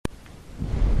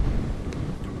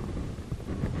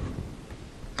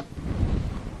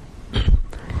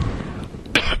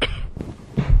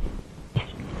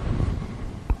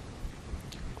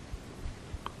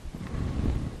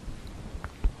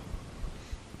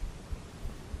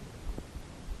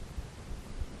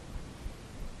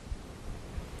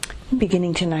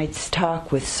beginning tonight's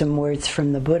talk with some words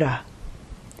from the Buddha.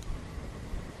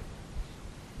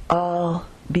 All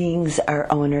beings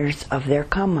are owners of their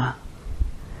Kamma,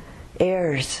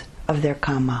 heirs of their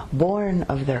Kamma, born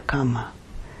of their Kamma,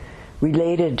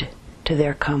 related to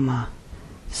their Kamma,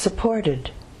 supported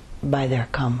by their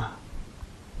Kamma.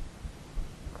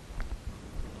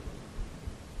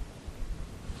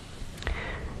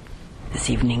 This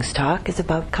evening's talk is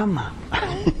about Kamma,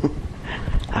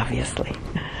 obviously.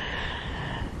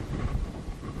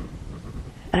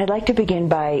 I'd like to begin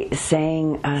by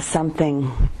saying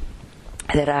something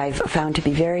that I've found to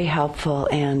be very helpful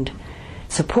and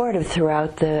supportive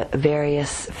throughout the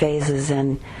various phases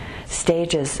and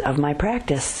stages of my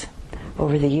practice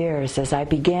over the years as I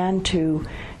began to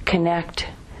connect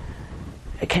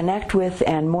with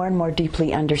and more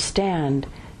deeply understand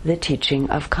the teaching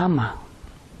of Kamma.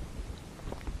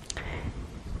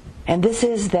 And this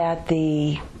is that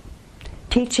the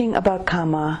teaching about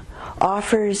Kamma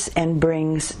offers and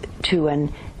brings to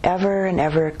an ever and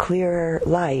ever clearer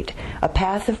light a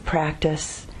path of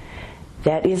practice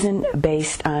that isn't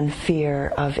based on fear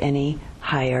of any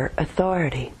higher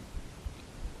authority,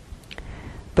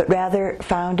 but rather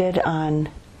founded on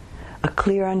a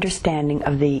clear understanding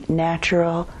of the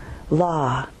natural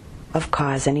law of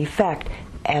cause and effect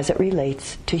as it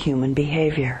relates to human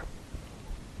behavior.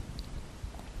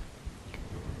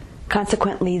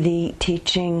 Consequently, the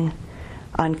teaching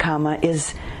on Kamma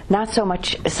is not so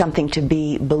much something to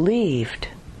be believed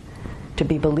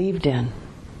in,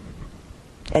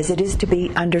 as it is to be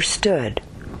understood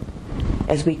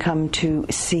as we come to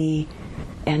see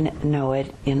and know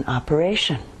it in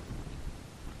operation.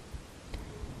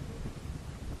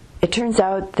 It turns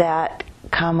out that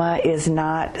Kamma is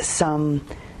not some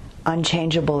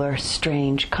unchangeable or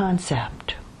strange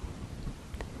concept.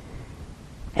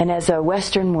 And as a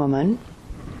Western woman,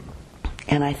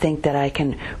 and I think that I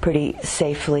can pretty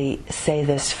safely say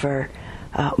this for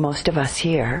most of us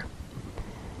here,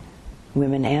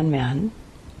 women and men,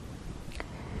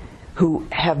 who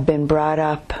have been brought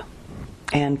up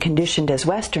and conditioned as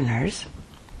Westerners,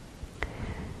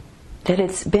 that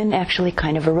it's been actually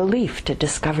kind of a relief to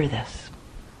discover this.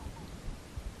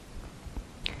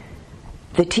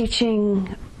 The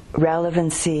teaching,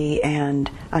 relevancy, and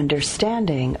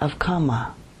understanding of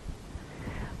Kamma,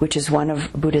 which is one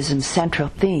of Buddhism's central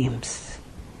themes,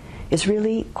 is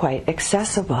really quite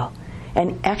accessible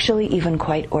and actually even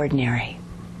quite ordinary.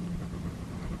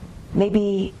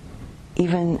 Maybe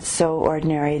even so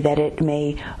ordinary that it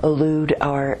may elude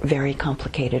our very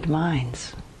complicated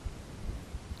minds.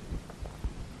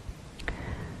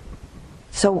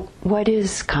 So, what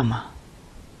is Kamma?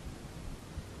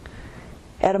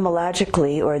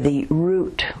 Etymologically, or the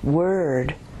root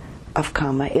word of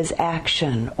Kamma, is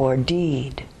action or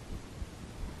deed.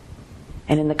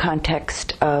 And in the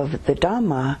context of the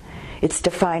Dhamma, it's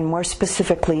defined more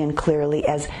specifically and clearly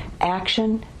as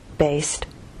action based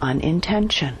on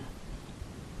intention.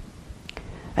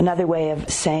 Another way of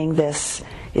saying this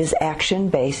is action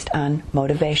based on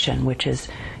motivation, which is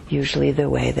usually the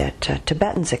way that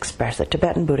Tibetans express it,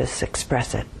 Tibetan Buddhists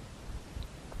express it.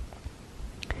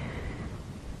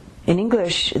 In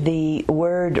English, the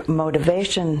word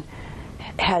motivation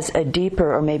has a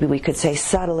deeper, or maybe we could say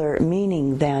subtler,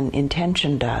 meaning than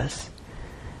intention does.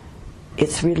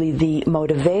 It's really the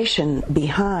motivation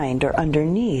behind or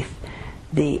underneath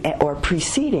or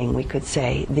preceding, we could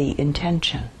say, the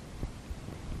intention.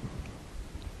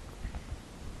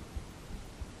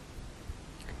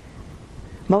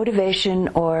 Motivation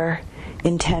or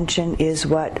intention is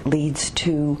what leads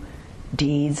to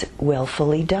deeds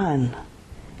willfully done,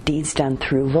 deeds done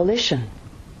through volition.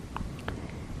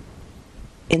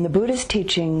 In the Buddhist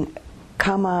teaching,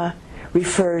 Kamma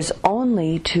refers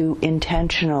only to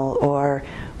intentional or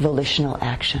volitional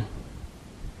action.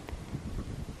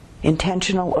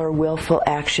 Intentional or willful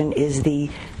action is the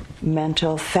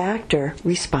mental factor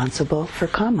responsible for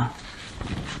Kamma.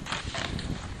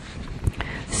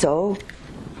 So,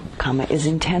 Kamma is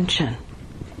intention,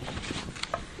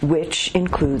 which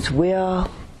includes will,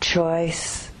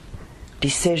 choice,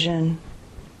 decision,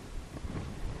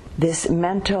 this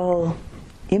mental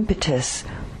impetus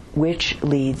which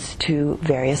leads to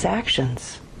various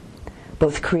actions,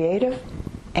 both creative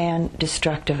and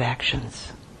destructive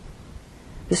actions.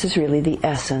 This is really the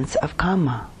essence of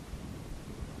Kamma.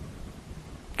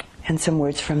 And some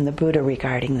words from the Buddha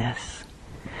regarding this.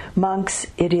 Monks,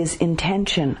 it is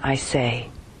intention, I say,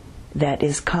 that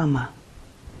is Kamma.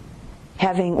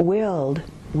 Having willed,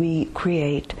 we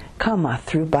create Kamma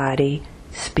through body,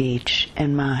 speech,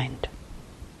 and mind.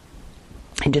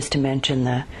 And just to mention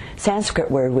the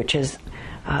Sanskrit word, which is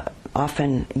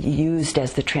often used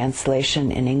as the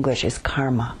translation in English is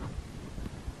karma.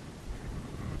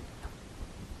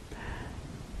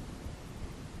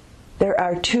 There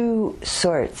are two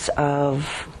sorts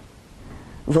of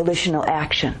volitional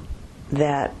action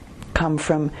that come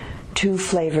from two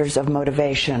flavors of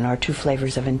motivation or two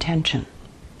flavors of intention.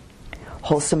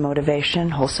 Wholesome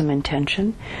motivation, wholesome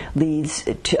intention leads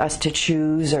to us to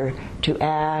choose or to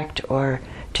act or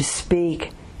to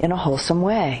speak in a wholesome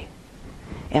way.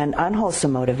 And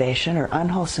unwholesome motivation or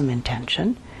unwholesome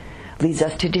intention leads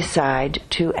us to decide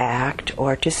to act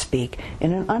or to speak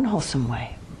in an unwholesome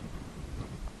way.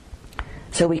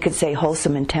 So we could say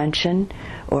wholesome intention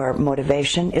or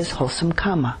motivation is wholesome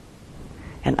kamma,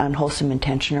 and unwholesome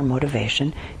intention or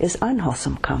motivation is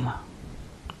unwholesome kamma.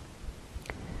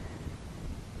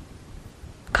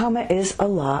 Kamma is a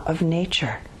law of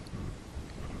nature.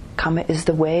 Kamma is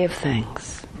the way of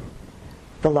things,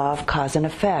 the law of cause and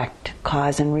effect,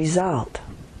 cause and result.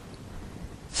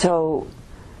 So,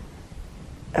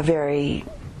 a very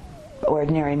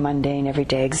ordinary, mundane,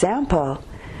 everyday example,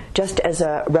 just as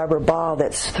a rubber ball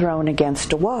that's thrown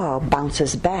against a wall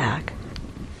bounces back,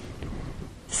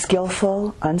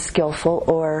 skillful, unskillful,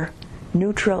 or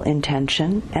neutral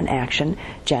intention and action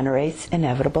generates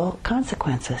inevitable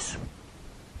consequences.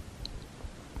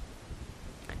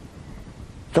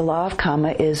 The law of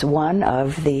kamma is one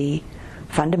of the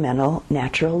fundamental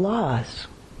natural laws,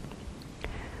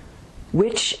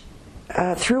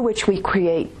 through which we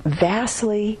create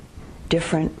vastly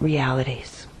different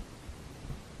realities.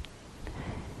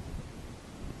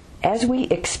 As we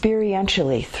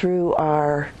experientially, through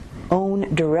our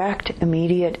own direct,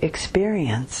 immediate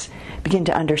experience, begin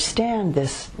to understand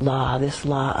this law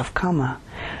of kamma,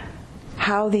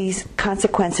 how these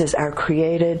consequences are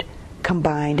created,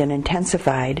 combined, and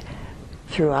intensified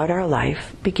throughout our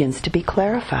life begins to be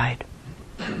clarified.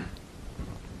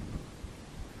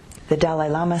 The Dalai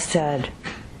Lama said,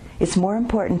 "It's more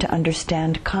important to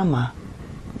understand kamma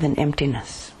than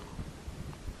emptiness."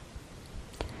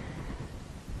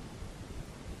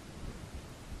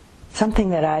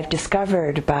 Something that I've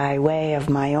discovered by way of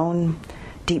my own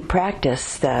deep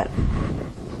practice,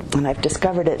 and I've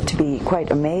discovered it to be quite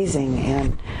amazing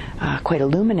and quite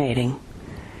illuminating,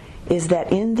 is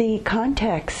that in the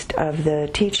context of the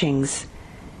teachings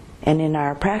and in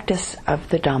our practice of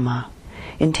the Dhamma,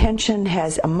 intention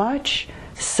has a much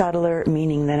subtler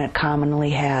meaning than it commonly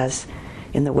has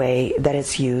in the way that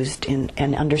it's used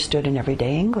and understood in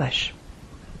everyday English.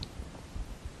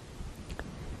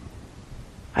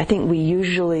 I think we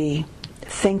usually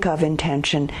think of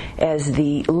intention as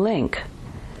the link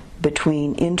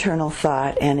between internal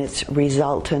thought and its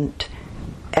resultant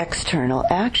external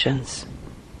actions.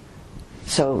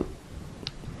 So,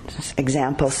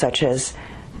 examples such as,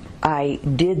 I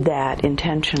did that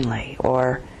intentionally,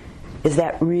 or is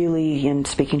that really, in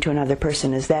speaking to another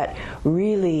person, is that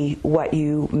really what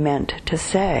you meant to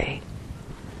say?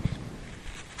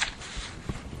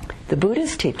 The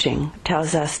Buddha's teaching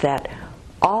tells us that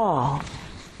all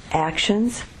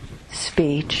actions,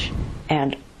 speech,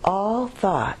 and all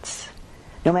thoughts,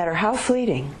 no matter how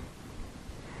fleeting,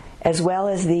 as well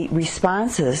as the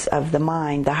responses of the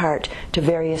mind, the heart, to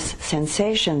various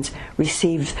sensations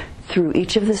received through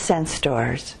each of the sense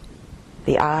doors,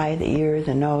 the eye, the ear,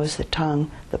 the nose, the tongue,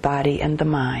 the body, and the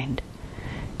mind,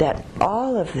 that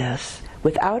all of this,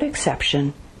 without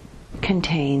exception,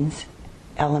 contains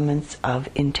elements of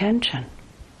intention.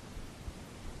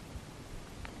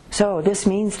 So this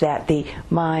means that the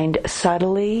mind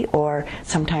subtly, or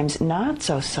sometimes not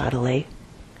so subtly,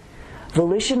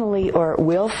 volitionally or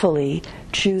willfully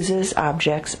chooses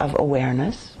objects of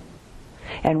awareness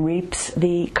and reaps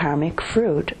the karmic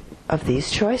fruit of these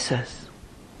choices.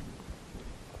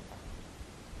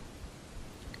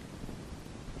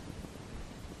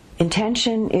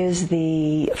 Intention is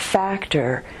the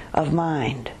factor of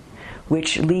mind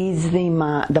which leads the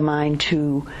mind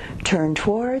to turn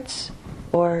towards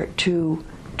or to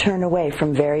turn away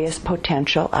from various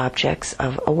potential objects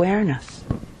of awareness.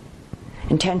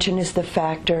 Intention is the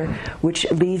factor which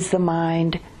leads the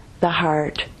mind, the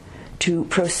heart, to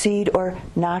proceed or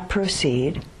not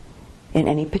proceed in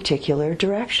any particular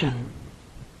direction.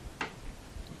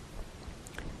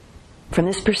 From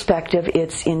this perspective,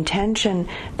 it's intention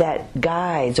that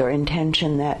guides or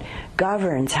intention that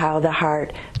governs how the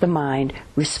heart, the mind,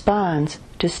 responds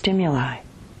to stimuli.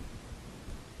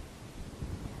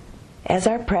 As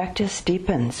our practice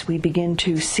deepens, we begin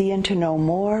to see and to know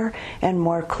more and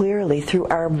more clearly through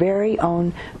our very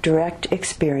own direct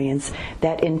experience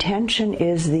that intention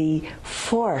is the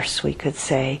force, we could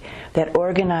say, that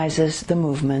organizes the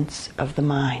movements of the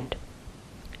mind.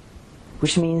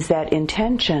 which means that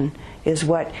intention is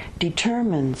what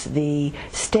determines the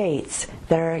states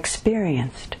that are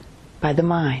experienced by the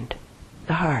mind,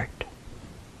 the heart.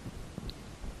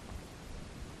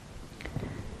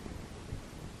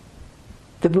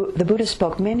 The Buddha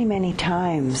spoke many, many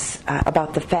times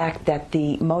about the fact that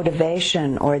the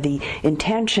motivation or the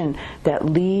intention that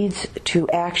leads to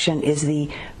action is the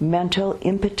mental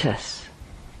impetus.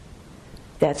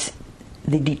 That's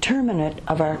the determinant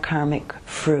of our karmic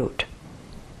fruit.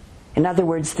 In other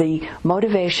words, the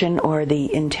motivation or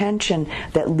the intention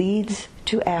that leads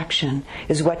to action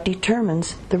is what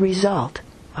determines the result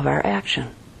of our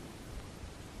action.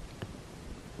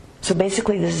 So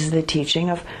basically this is the teaching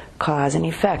of cause and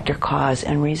effect, or cause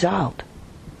and result.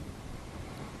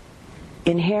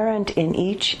 Inherent in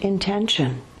each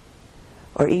intention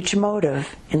or each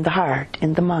motive in the heart,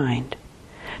 in the mind,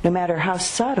 no matter how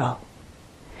subtle,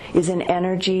 is an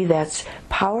energy that's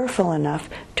powerful enough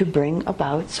to bring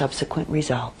about subsequent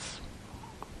results.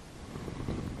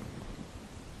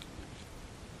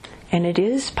 And it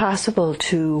is possible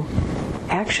to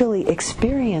actually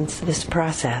experience this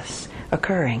process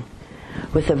occurring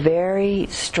with a very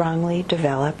strongly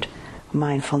developed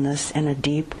mindfulness and a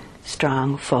deep,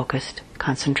 strong, focused,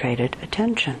 concentrated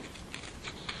attention.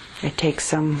 It takes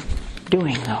some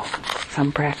doing, though,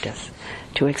 some practice,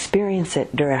 to experience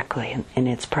it directly in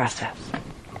its process.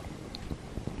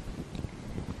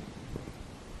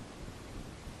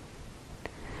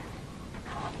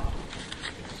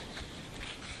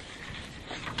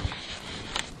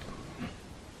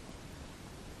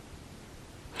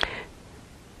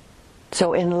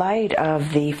 So in light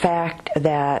of the fact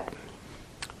that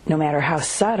no matter how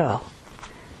subtle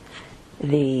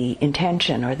the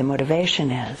intention or the motivation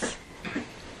is,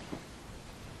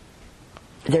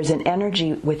 there's an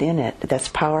energy within it that's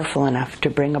powerful enough to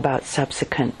bring about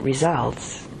subsequent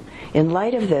results. In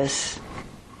light of this,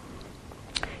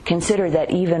 consider that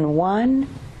even one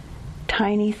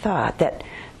tiny thought that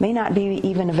may not be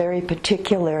even a very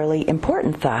particularly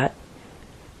important thought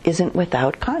isn't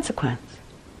without consequence.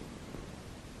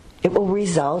 It will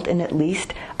result in at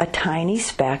least a tiny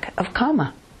speck of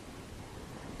Kamma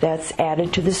that's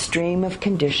added to the stream of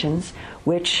conditions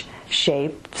which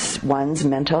shapes one's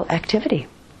mental activity.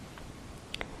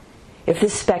 If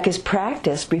this speck is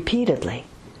practiced repeatedly,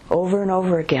 over and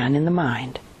over again in the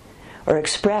mind, or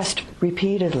expressed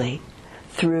repeatedly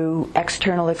through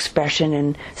external expression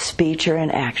in speech or in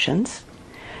actions,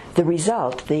 the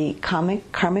result, the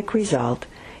karmic result,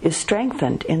 is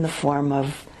strengthened in the form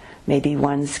of maybe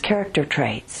one's character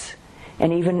traits,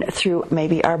 and even through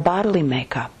maybe our bodily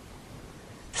makeup,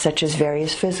 such as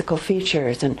various physical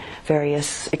features and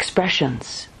various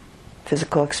expressions,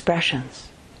 physical expressions,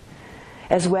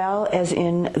 as well as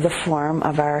in the form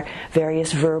of our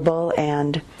various verbal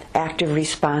and active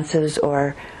responses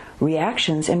or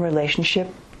reactions in relationship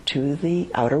to the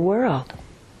outer world.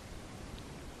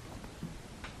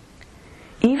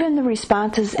 Even the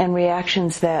responses and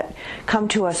reactions that come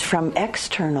to us from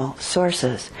external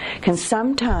sources can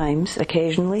sometimes,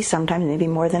 occasionally, sometimes maybe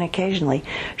more than occasionally,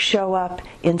 show up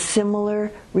in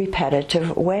similar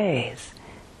repetitive ways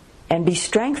and be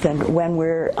strengthened when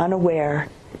we're unaware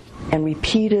and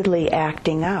repeatedly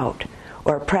acting out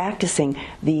or practicing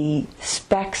the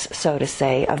specks, so to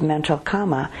say, of mental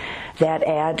Kamma that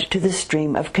add to the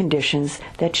stream of conditions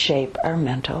that shape our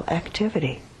mental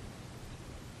activity.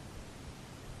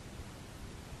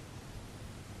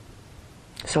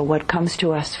 So what comes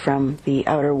to us from the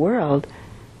outer world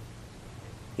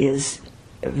is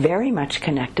very much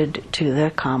connected to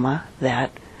the Kamma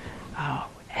that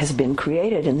has been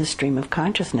created in the stream of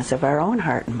consciousness of our own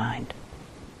heart and mind.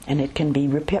 And it can be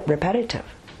repetitive.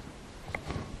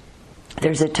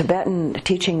 There's a Tibetan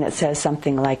teaching that says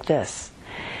something like this: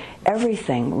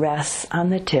 everything rests on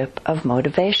the tip of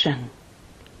motivation.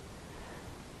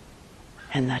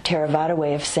 And the Theravada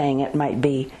way of saying it might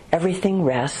be, everything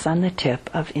rests on the tip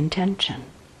of intention.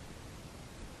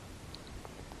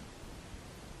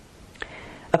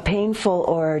 A painful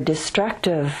or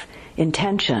destructive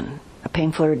intention, a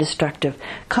painful or destructive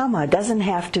Kamma, doesn't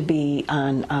have to be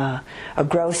on a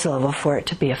gross level for it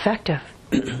to be effective.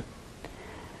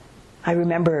 I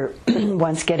remember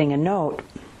once getting a note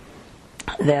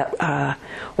that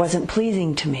wasn't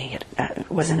pleasing to me. It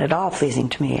wasn't at all pleasing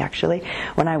to me, actually,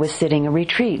 when I was sitting a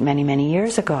retreat many, many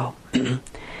years ago.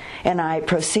 And I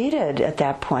proceeded at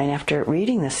that point, after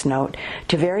reading this note,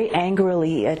 to very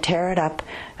angrily tear up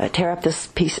this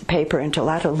piece of paper into a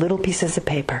lot of little pieces of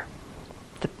paper,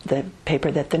 the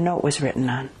paper that the note was written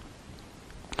on.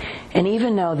 And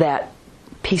even though that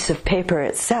piece of paper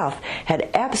itself had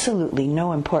absolutely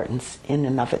no importance in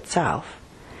and of itself,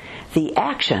 the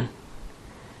action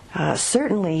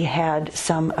certainly had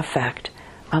some effect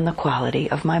on the quality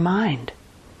of my mind,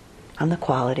 on the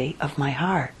quality of my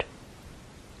heart.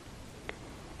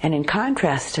 And in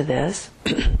contrast to this,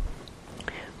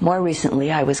 more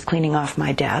recently I was cleaning off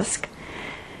my desk,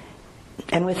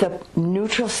 and with a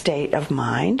neutral state of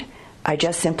mind, I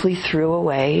just simply threw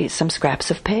away some scraps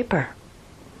of paper.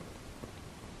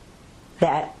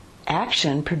 That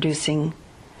action producing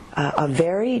a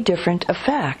very different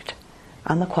effect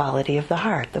on the quality of the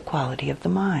heart, the quality of the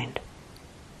mind.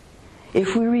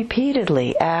 If we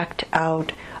repeatedly act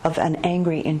out of an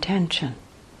angry intention,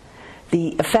 the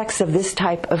effects of this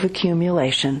type of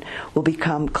accumulation will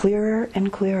become clearer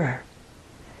and clearer,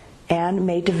 and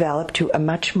may develop to a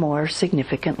much more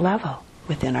significant level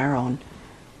within our own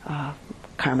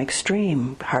karmic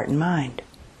stream, heart and mind.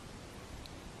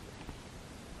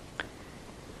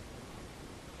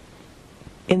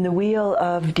 In the wheel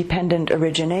of dependent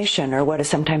origination, or what is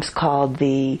sometimes called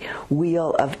the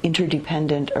wheel of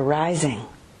interdependent arising,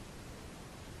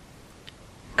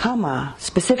 Kamma,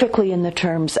 specifically in the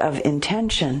terms of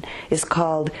intention, is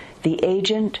called the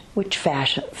agent which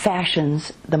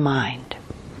fashions the mind.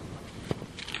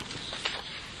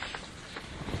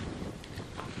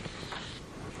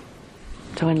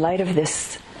 So in light of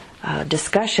this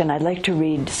discussion, I'd like to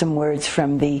read some words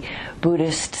from the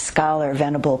Buddhist scholar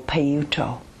Venerable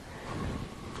Payutto.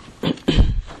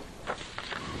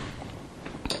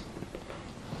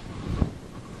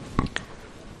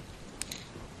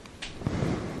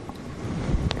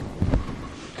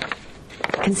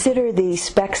 Consider the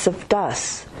specks of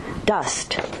dust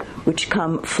which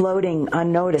come floating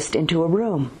unnoticed into a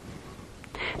room.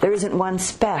 There isn't one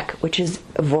speck which is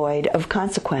void of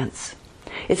consequence.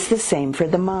 It's the same for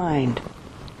the mind.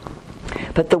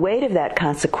 But the weight of that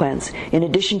consequence, in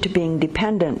addition to being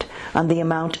dependent on the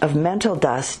amount of mental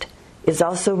dust, is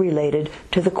also related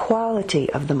to the quality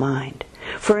of the mind.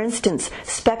 For instance,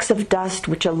 specks of dust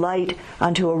which alight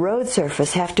onto a road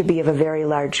surface have to be of a very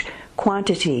large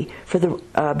quantity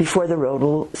before the road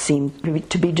will seem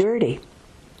to be dirty.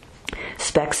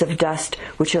 Specks of dust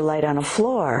which alight on a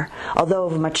floor, although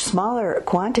of a much smaller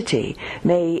quantity,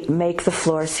 may make the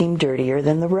floor seem dirtier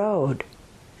than the road.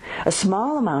 A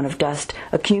small amount of dust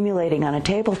accumulating on a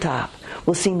tabletop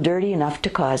will seem dirty enough to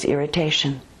cause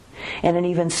irritation, and an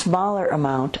even smaller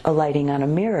amount alighting on a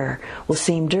mirror will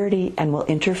seem dirty and will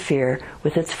interfere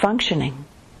with its functioning.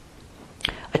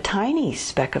 A tiny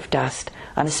speck of dust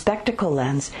on a spectacle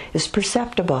lens is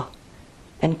perceptible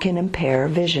and can impair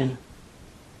vision.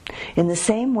 In the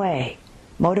same way,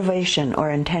 motivation or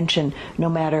intention, no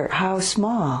matter how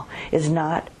small, is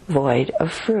not void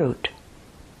of fruit.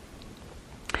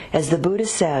 As the Buddha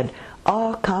said,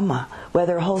 all Kamma,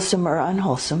 whether wholesome or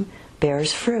unwholesome,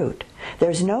 bears fruit.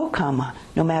 There's no Kamma,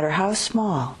 no matter how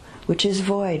small, which is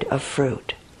void of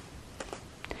fruit.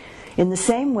 In the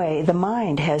same way, the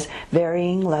mind has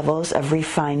varying levels of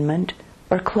refinement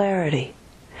or clarity,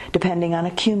 depending on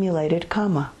accumulated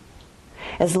Kamma.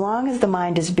 As long as the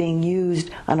mind is being used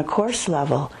on a coarse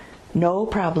level, no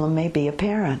problem may be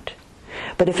apparent.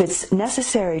 But if it's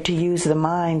necessary to use the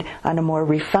mind on a more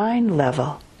refined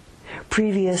level,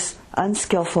 previous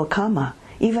unskillful Kamma,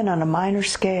 even on a minor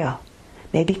scale,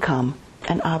 may become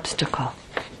an obstacle.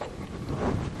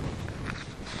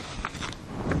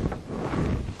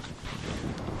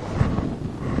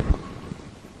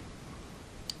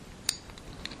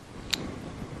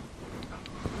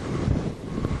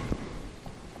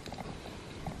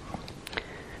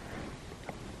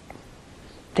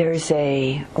 There's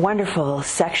a wonderful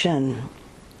section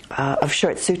of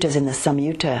short suttas in the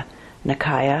Samyutta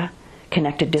Nikaya,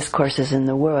 Connected Discourses in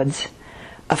the Woods,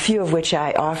 a few of which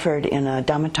I offered in a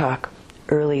Dhamma talk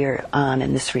earlier on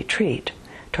in this retreat,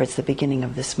 towards the beginning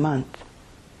of this month.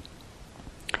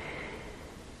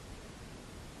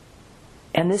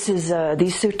 And this is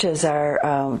these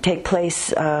suttas take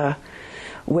place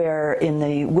where in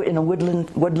the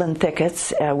woodland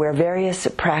thickets, where various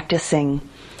practicing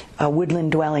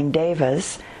woodland-dwelling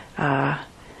devas are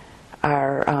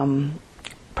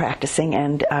practicing,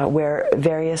 and where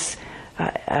various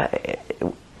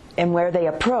and where they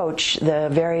approach the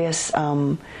various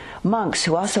monks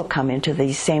who also come into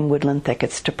these same woodland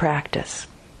thickets to practice.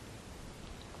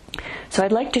 So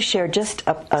I'd like to share just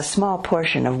a small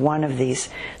portion of one of these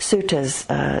suttas,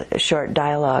 short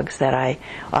dialogues that I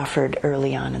offered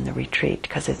early on in the retreat,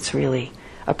 because it's really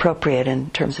appropriate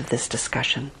in terms of this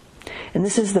discussion. And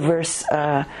this is the verse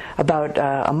about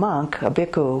a monk, a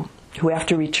bhikkhu, who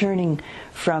after returning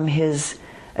from his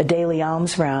daily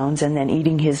alms rounds and then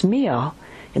eating his meal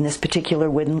in this particular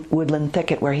woodland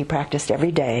thicket where he practiced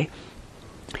every day,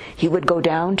 he would go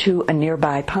down to a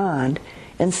nearby pond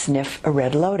and sniff a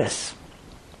red lotus.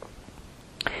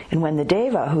 And when the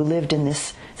Deva, who lived in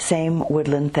this same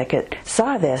woodland thicket,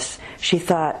 saw this, she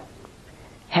thought,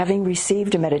 having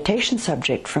received a meditation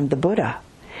subject from the Buddha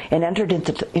and entered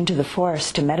into the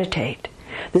forest to meditate,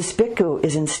 this bhikkhu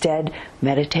is instead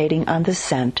meditating on the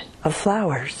scent of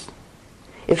flowers.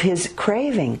 If his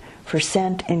craving for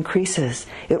scent increases,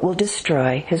 it will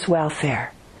destroy his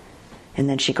welfare. And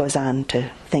then she goes on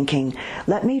to thinking,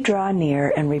 let me draw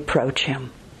near and reproach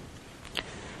him.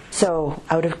 So,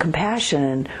 out of compassion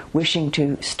and wishing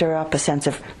to stir up a sense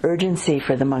of urgency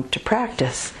for the monk to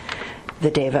practice, the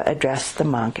Deva addressed the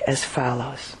monk as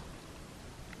follows.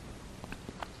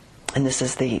 And this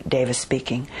is the Deva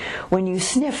speaking. When you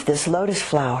sniff this lotus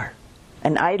flower,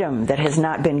 an item that has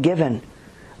not been given,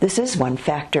 this is one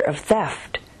factor of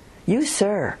theft. You,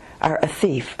 sir, are a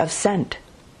thief of scent.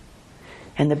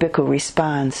 And the bhikkhu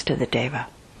responds to the Deva.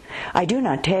 I do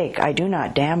not take, I do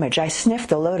not damage, I sniff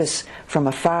the lotus from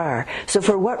afar. So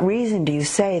for what reason do you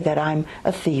say that I'm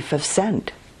a thief of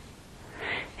scent?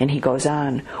 And he goes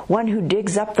on, one who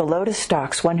digs up the lotus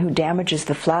stalks, one who damages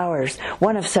the flowers,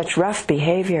 one of such rough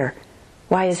behavior,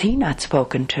 why is he not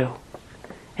spoken to?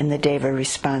 And the Deva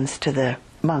responds to the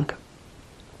monk.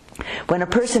 When a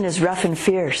person is rough and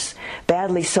fierce,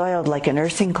 badly soiled like a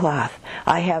nursing cloth,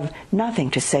 I have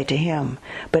nothing to say to him,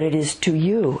 but it is to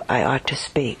you I ought to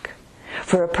speak.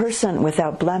 For a person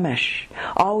without blemish,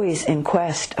 always in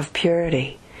quest of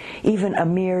purity, even a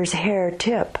mere's hair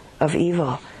tip of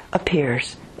evil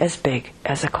appears as big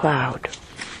as a cloud.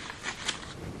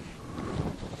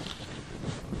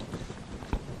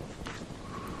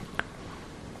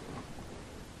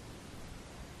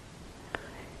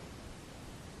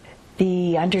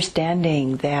 The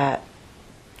understanding that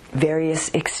various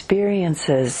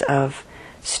experiences of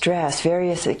stress,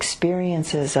 various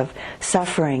experiences of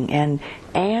suffering,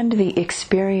 and the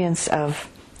experience of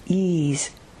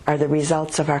ease are the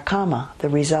results of our kamma, the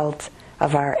result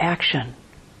of our action.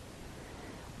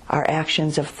 Our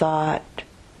actions of thought,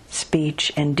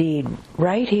 speech, and deed,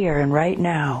 right here and right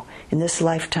now, in this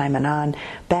lifetime and on,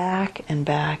 back and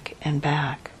back and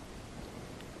back.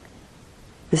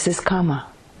 This is kamma.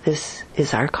 This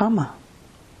is our kamma.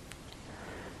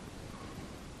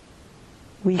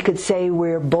 We could say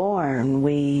we're born,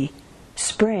 we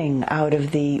spring out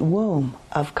of the womb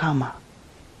of kamma.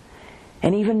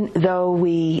 And even though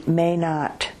we may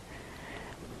not,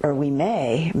 or we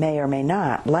may or may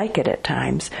not like it at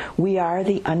times, we are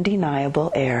the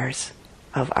undeniable heirs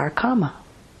of our kamma.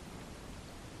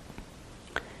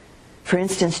 For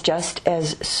instance, just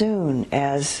as soon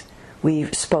as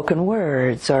we've spoken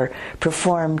words or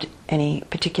performed any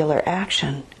particular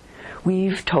action,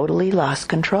 we've totally lost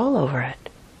control over it.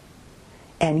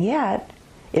 And yet,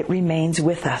 it remains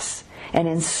with us, and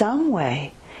in some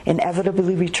way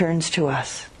inevitably returns to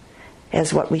us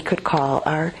as what we could call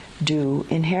our due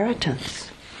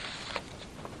inheritance.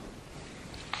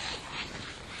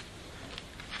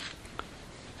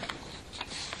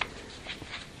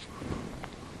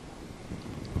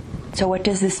 So what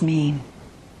does this mean?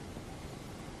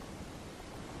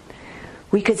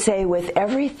 We could say with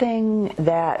everything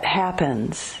that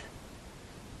happens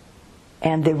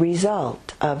and the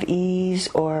result of ease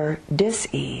or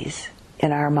dis-ease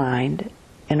in our mind,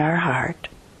 in our heart,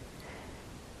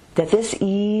 that this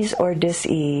ease or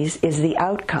dis-ease is the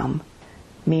outcome,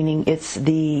 meaning it's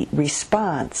the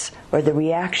response or the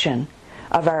reaction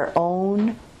of our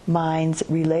own mind's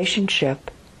relationship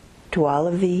to all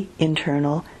of the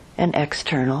internal and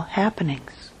external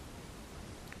happenings.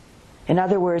 In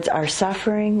other words, our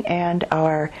suffering and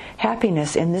our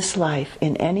happiness in this life,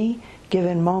 in any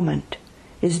given moment,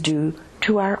 is due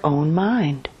to our own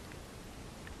mind.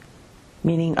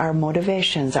 Meaning our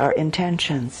motivations, our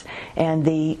intentions, and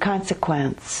the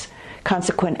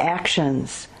consequent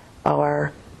actions,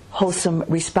 our wholesome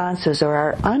responses or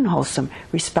our unwholesome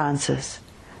responses,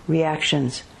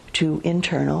 reactions to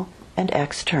internal and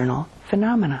external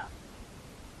phenomena.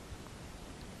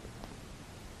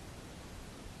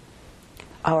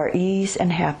 Our ease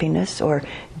and happiness, or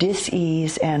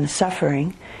dis-ease and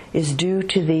suffering, is due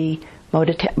to the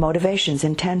motivations,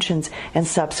 intentions, and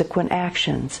subsequent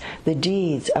actions, the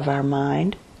deeds of our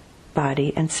mind,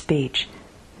 body, and speech,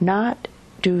 not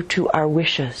due to our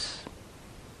wishes,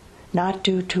 not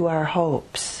due to our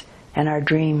hopes and our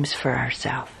dreams for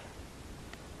ourselves,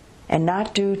 and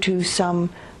not due to some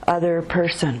other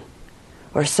person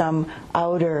or some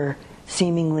outer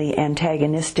seemingly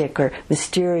antagonistic or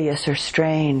mysterious or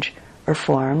strange or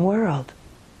foreign world.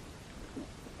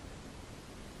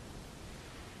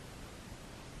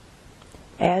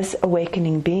 As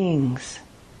awakening beings,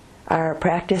 our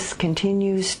practice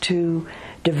continues to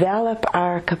develop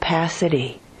our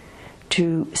capacity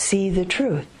to see the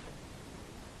truth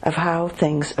of how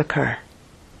things occur,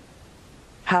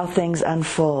 how things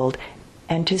unfold,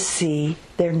 and to see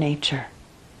their nature.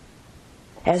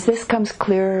 As this comes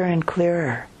clearer and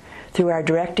clearer through our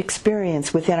direct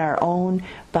experience within our own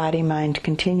body-mind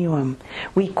continuum,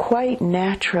 we quite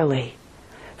naturally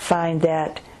find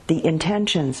that the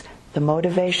intentions, the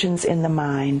motivations in the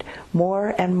mind,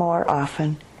 more and more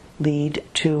often lead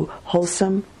to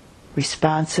wholesome,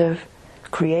 responsive,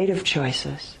 creative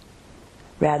choices,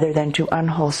 rather than to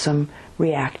unwholesome,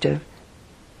 reactive,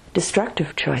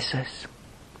 destructive choices.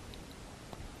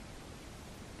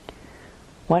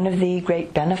 One of the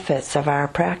great benefits of our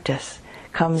practice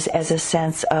comes as a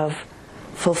sense of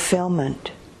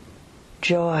fulfillment,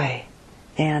 joy,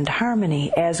 and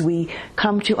harmony as we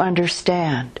come to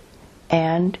understand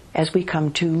and as we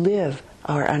come to live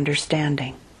our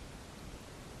understanding.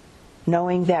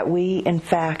 Knowing that we, in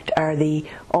fact, are the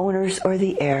owners or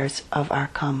the heirs of our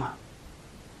Kamma.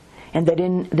 And that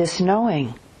in this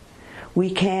knowing, we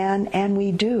can and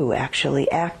we do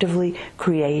actually actively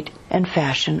create and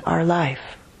fashion our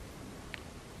life.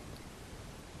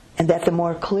 And that the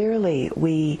more clearly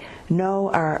we know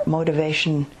our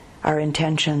motivation, our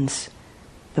intentions,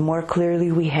 the more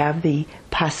clearly we have the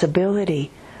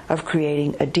possibility of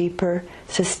creating a deeper,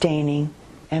 sustaining,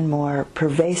 and more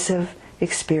pervasive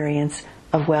experience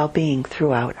of well-being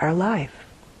throughout our life.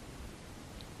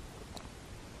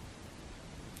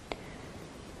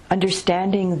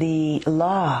 Understanding the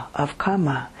law of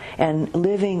Kamma and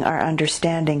living our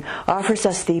understanding offers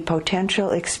us the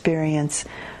potential experience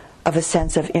of a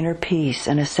sense of inner peace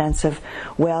and a sense of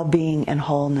well-being and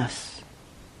wholeness.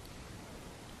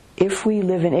 If we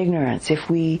live in ignorance, if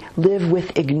we live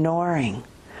with ignoring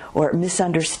or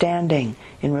misunderstanding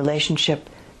in relationship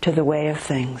to the way of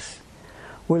things,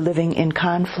 we're living in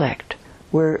conflict.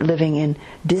 We're living in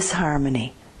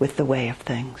disharmony with the way of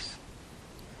things.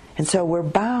 And so we're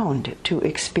bound to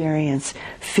experience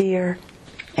fear,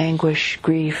 anguish,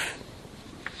 grief,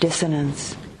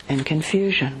 dissonance, and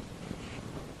confusion.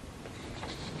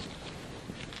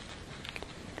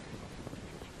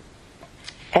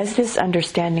 As this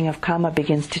understanding of Kamma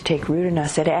begins to take root in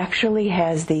us, it actually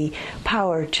has the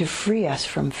power to free us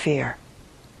from fear.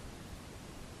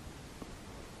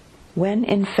 When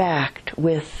in fact,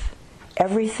 with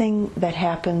everything that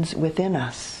happens within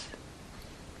us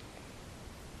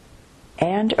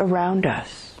and around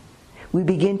us, we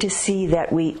begin to see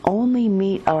that we only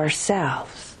meet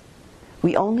ourselves,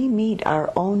 we only meet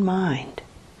our own mind,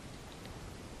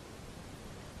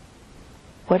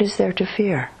 what is there to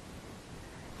fear?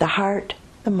 The heart,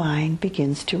 the mind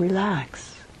begins to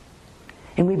relax.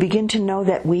 And we begin to know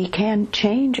that we can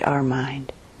change our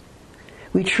mind.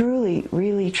 We truly,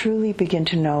 really, truly begin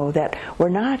to know that we're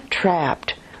not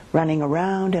trapped running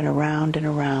around and around and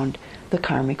around the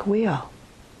karmic wheel.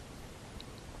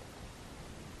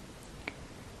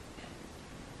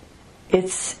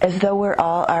 It's as though we're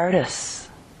all artists.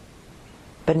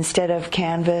 But instead of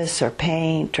canvas or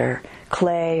paint or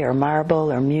clay or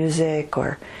marble or music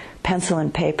or pencil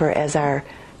and paper as our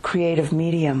creative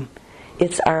medium,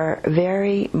 it's our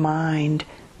very mind,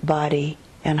 body,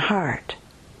 and heart,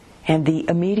 and the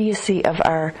immediacy of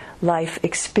our life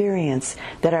experience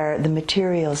that are the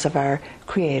materials of our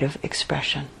creative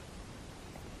expression.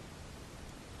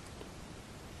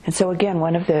 And so again,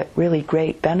 one of the really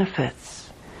great benefits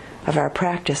of our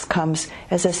practice comes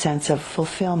as a sense of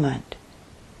fulfillment,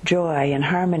 joy, and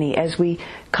harmony as we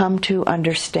come to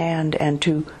understand and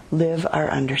to live our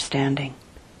understanding.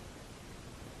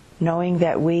 Knowing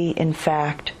that we, in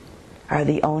fact, are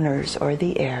the owners or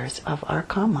the heirs of our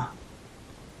Kamma.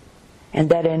 And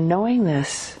that in knowing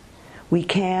this, we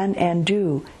can and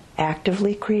do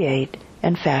actively create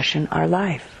and fashion our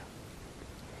life.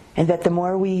 And that the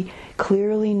more we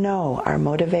clearly know our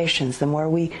motivations, the more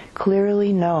we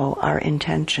clearly know our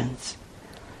intentions,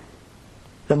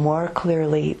 the more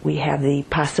clearly we have the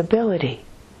possibility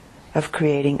of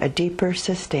creating a deeper,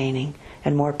 sustaining,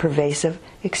 and more pervasive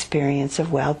experience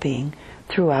of well-being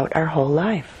throughout our whole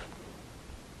life.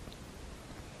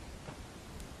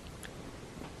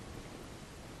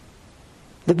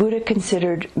 The Buddha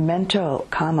considered mental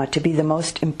Kamma to be the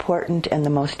most important and the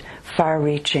most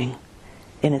far-reaching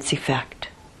in its effect.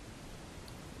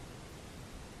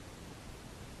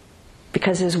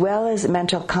 Because as well as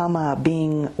mental Kamma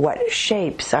being what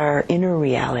shapes our inner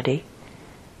reality,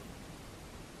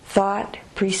 thought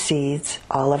precedes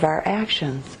all of our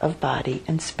actions of body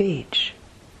and speech.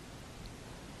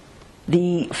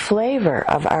 The flavor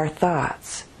of our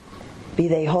thoughts, be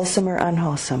they wholesome or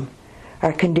unwholesome,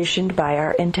 are conditioned by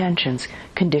our intentions,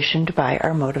 conditioned by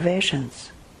our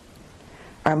motivations.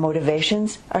 Our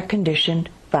motivations are conditioned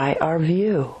by our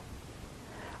view,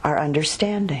 our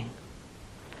understanding,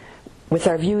 with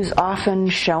our views often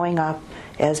showing up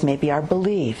as maybe our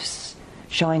beliefs,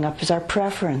 showing up as our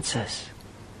preferences,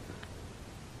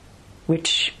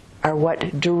 which are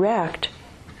what direct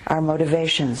our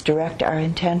motivations, direct our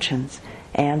intentions,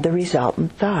 and the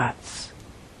resultant thoughts,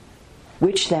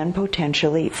 which then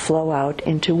potentially flow out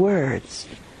into words,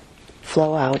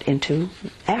 flow out into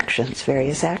actions,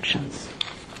 various actions.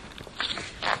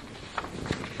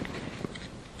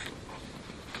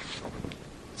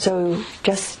 So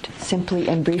just simply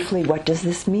and briefly, what does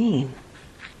this mean?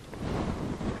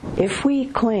 If we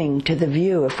cling to the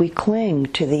view, if we cling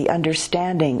to the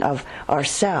understanding of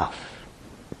ourself,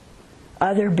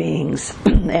 other beings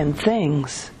and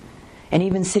things, and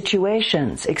even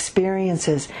situations,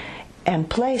 experiences, and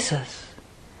places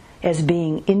as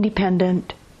being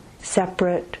independent,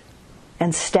 separate,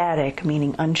 and static,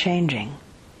 meaning unchanging,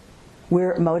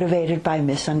 we're motivated by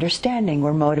misunderstanding,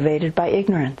 we're motivated by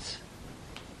ignorance.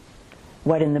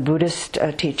 What in the Buddhist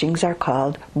teachings are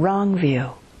called wrong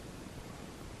view.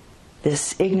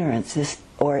 This ignorance,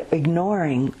 or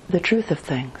ignoring the truth of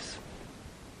things.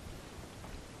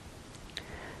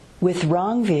 With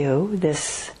wrong view,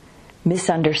 this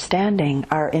misunderstanding,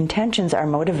 our intentions, our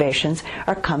motivations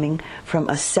are coming from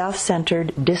a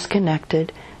self-centered,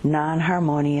 disconnected,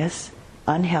 non-harmonious,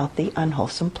 unhealthy,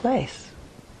 unwholesome place.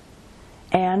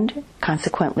 And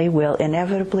consequently will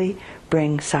inevitably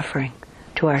bring suffering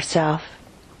to ourselves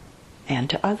and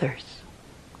to others.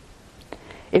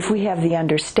 If we have the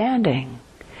understanding,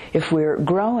 if we're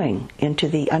growing into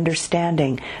the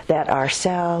understanding that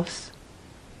ourselves,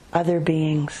 other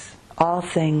beings, all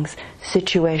things,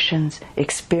 situations,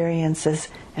 experiences,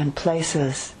 and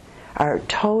places are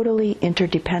totally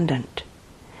interdependent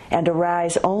and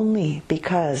arise only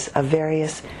because of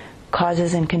various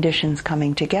causes and conditions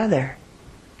coming together,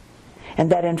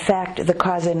 and that in fact the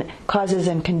causes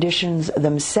and conditions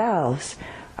themselves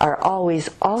are always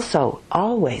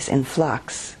in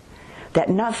flux, that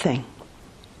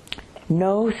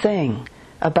no thing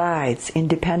abides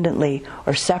independently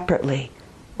or separately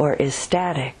or is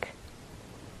static.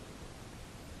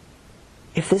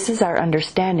 If this is our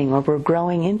understanding, or we're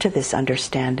growing into this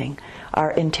understanding,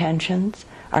 our intentions,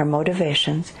 our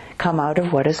motivations come out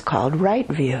of what is called right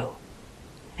view.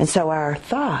 And so our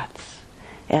thoughts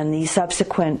and the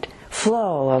subsequent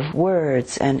flow of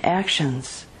words and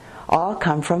actions all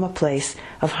come from a place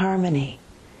of harmony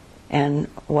and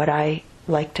what I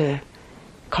like to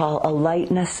call a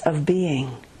lightness of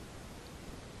being,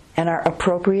 and are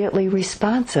appropriately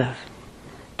responsive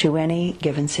to any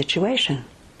given situation,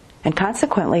 and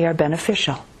consequently are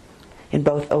beneficial in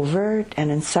both overt and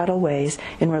in subtle ways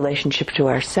in relationship to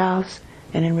ourselves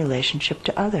and in relationship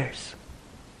to others.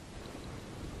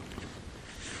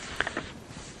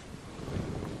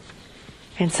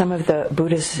 And some of the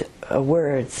Buddha's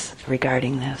words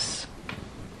regarding this,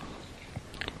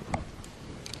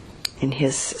 in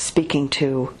his speaking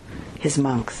to his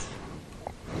monks.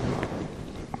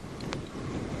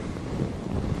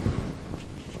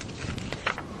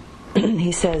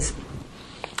 He says,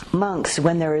 "Monks,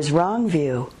 when there is wrong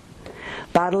view,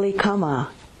 bodily kamma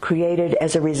created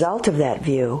as a result of that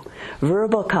view,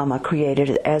 verbal kamma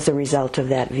created as a result of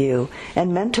that view,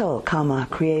 and mental kamma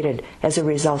created as a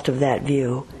result of that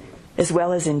view, as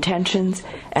well as intentions,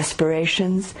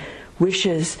 aspirations,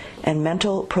 wishes, and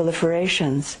mental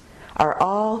proliferations, are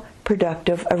all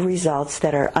productive of results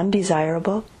that are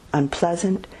undesirable,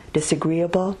 unpleasant,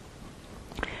 disagreeable,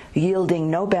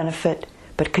 yielding no benefit,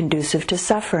 but conducive to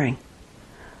suffering.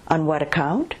 On what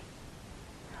account?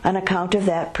 On account of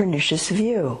that pernicious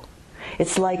view.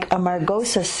 It's like a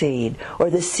margosa seed, or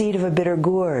the seed of a bitter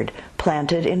gourd,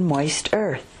 planted in moist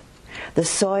earth. The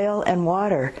soil and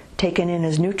water taken in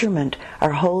as nutriment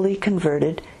are wholly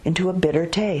converted into a bitter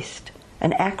taste,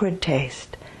 an acrid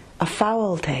taste, a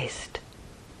foul taste.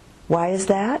 Why is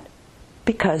that?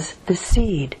 Because the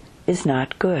seed is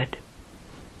not good."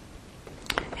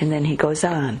 And then he goes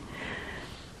on.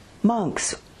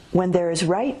 "Monks, when there is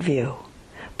right view,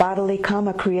 bodily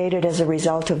kamma created as a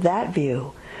result of that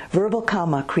view, verbal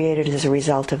kamma created as a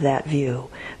result of that view,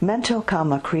 mental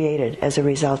kamma created as a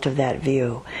result of that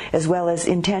view, as well as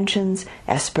intentions,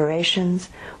 aspirations,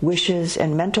 wishes,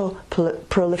 and mental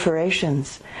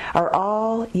proliferations, are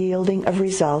all yielding of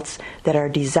results that are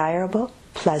desirable,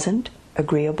 pleasant,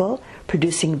 agreeable,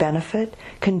 producing benefit,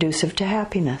 conducive to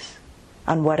happiness.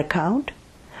 On what account?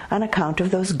 On account of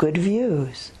those good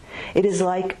views. It is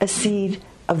like a seed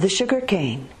of the sugar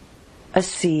cane, a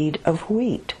seed of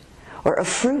wheat, or a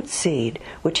fruit seed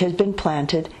which has been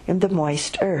planted in the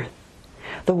moist earth.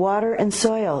 The water and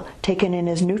soil taken in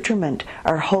as nutriment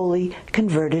are wholly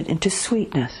converted into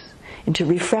sweetness, into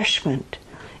refreshment,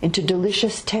 into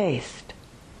delicious taste.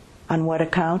 On what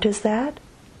account is that?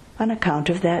 On account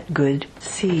of that good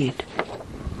seed.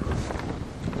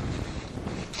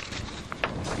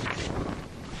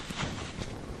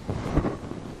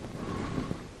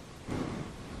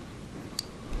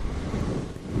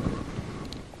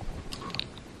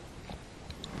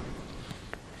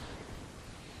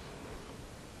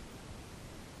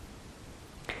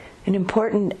 An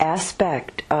important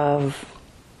aspect of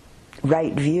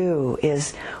right view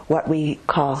is what we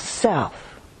call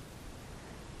self,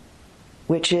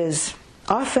 which is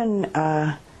often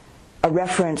a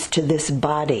reference to this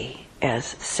body as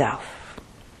self.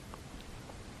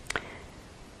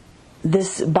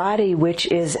 This body, which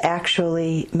is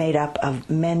actually made up of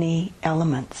many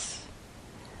elements,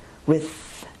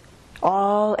 with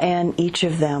all and each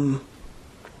of them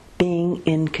being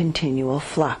in continual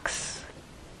flux.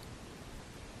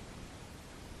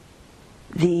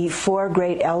 The four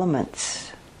great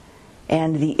elements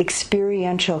and the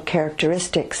experiential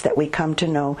characteristics that we come to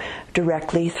know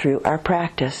directly through our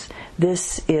practice.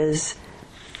 This is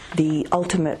the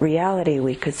ultimate reality,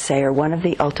 we could say, or one of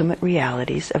the ultimate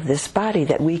realities of this body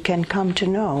that we can come to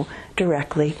know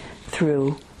directly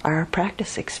through our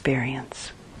practice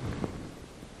experience.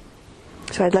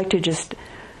 So I'd like to just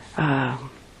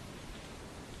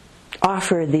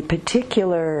offer the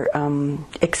particular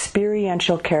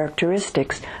experiential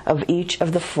characteristics of each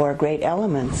of the four great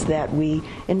elements that we,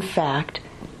 in fact,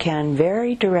 can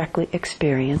very directly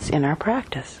experience in our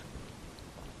practice.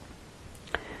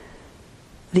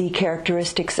 The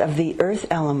characteristics of the earth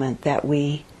element that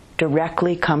we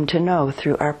directly come to know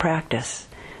through our practice.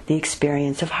 The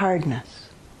experience of hardness,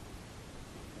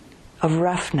 of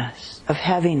roughness, of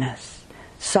heaviness,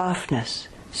 softness,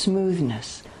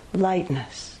 smoothness,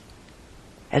 lightness,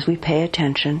 as we pay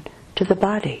attention to the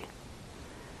body.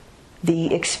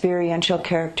 The experiential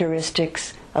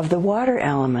characteristics of the water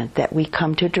element that we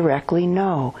come to directly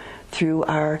know through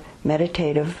our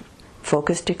meditative,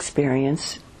 focused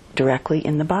experience directly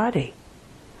in the body.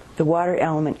 The water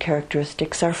element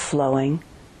characteristics are flowing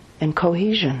and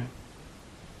cohesion.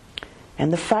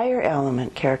 And the fire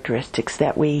element characteristics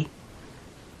that we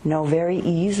know very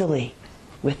easily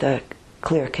with a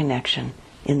clear connection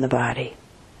in the body.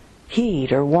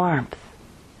 Heat or warmth,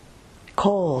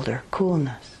 cold or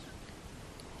coolness,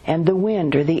 and the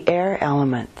wind or the air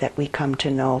element that we come to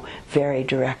know very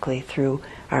directly through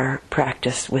our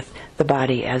practice with the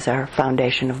body as our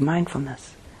foundation of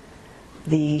mindfulness.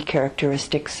 The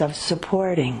characteristics of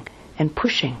supporting and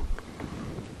pushing.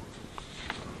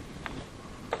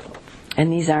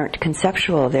 And these aren't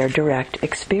conceptual, they're direct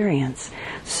experience.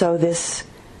 So this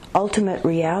ultimate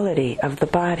reality of the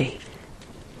body,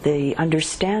 the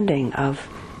understanding of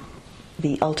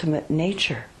the ultimate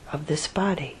nature of this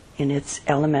body in its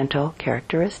elemental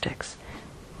characteristics.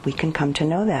 We can come to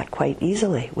know that quite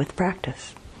easily with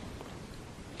practice.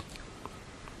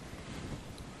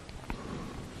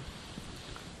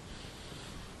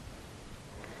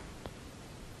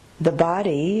 The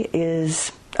body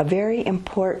is a very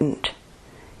important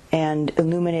and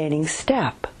illuminating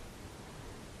step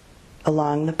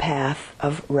along the path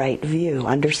of right view,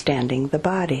 understanding the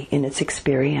body in its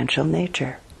experiential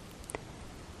nature.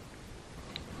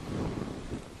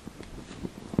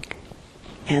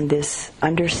 And this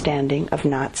understanding of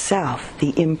not self,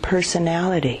 the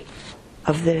impersonality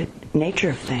of the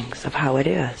nature of things, of how it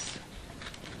is.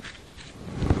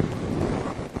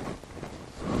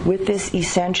 With this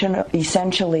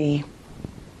essentially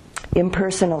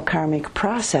impersonal karmic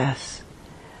process,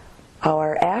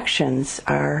 our actions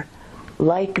are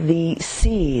like the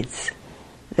seeds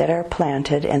that are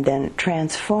planted and then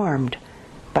transformed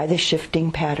by the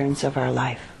shifting patterns of our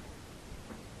life.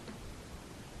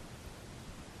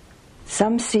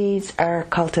 Some seeds are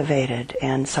cultivated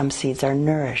and some seeds are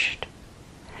nourished.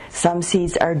 Some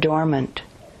seeds are dormant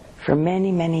for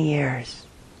many, many years,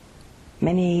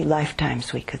 many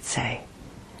lifetimes, we could say,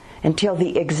 until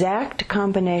the exact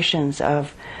combinations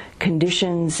of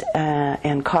conditions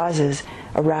and causes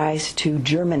arise to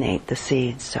germinate the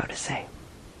seeds, so to say.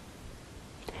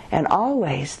 And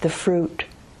always the fruit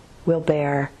will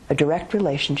bear a direct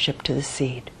relationship to the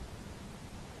seed.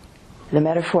 The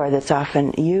metaphor that's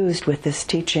often used with this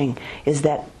teaching is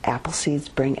that apple seeds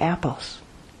bring apples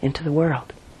into the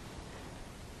world.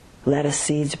 Lettuce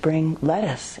seeds bring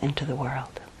lettuce into the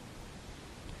world.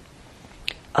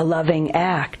 A loving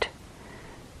act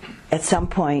at some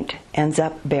point ends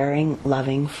up bearing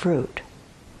loving fruit.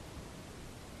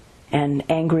 and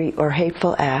angry or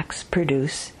hateful acts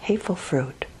produce hateful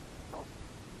fruit.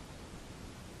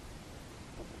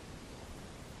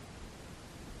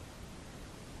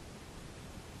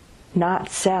 Not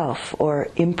self or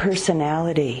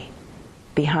impersonality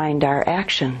behind our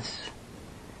actions.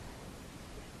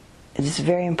 It's a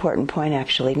very important point,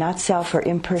 actually. Not self or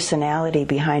impersonality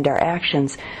behind our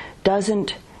actions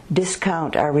doesn't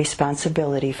discount our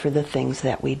responsibility for the things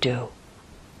that we do.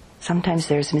 Sometimes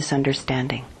there's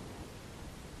misunderstanding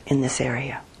in this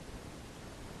area.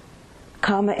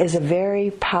 Kamma is a very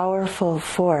powerful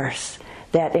force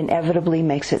that inevitably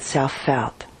makes itself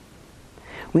felt.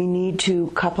 We need to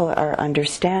couple our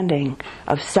understanding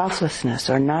of selflessness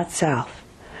or not self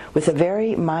with a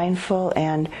very mindful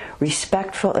and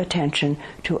respectful attention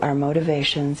to our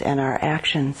motivations and our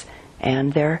actions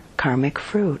and their karmic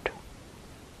fruit.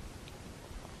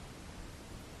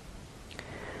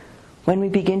 When we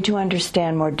begin to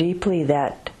understand more deeply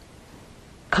that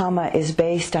Kamma is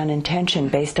based on intention,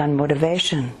 based on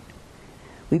motivation,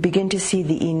 we begin to see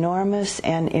the enormous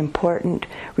and important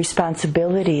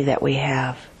responsibility that we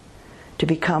have to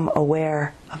become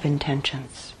aware of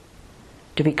intentions,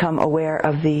 to become aware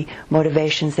of the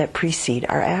motivations that precede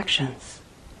our actions.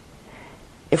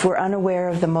 If we're unaware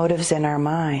of the motives in our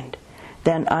mind,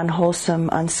 then unwholesome,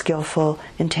 unskillful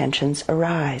intentions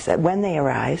arise. When they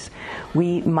arise,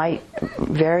 we might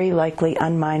very likely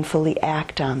unmindfully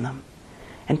act on them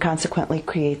and consequently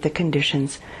create the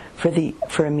conditions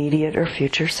for immediate or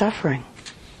future suffering.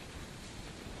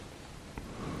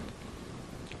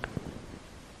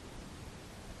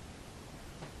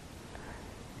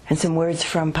 And some words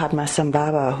from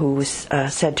Padmasambhava, who was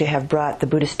said to have brought the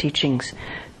Buddhist teachings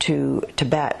to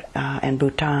Tibet and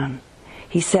Bhutan.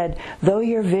 He said, "Though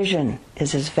your vision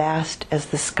is as vast as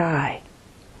the sky,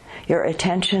 your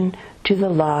attention to the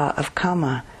law of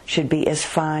Kamma should be as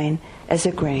fine as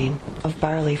a grain of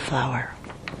barley flour."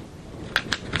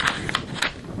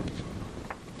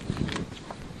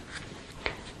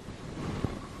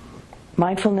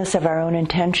 Mindfulness of our own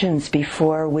intentions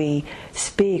before we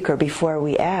speak or before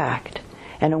we act,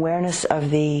 and awareness of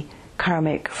the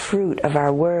karmic fruit of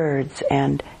our words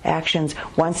and actions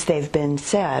once they've been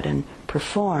said and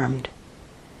performed,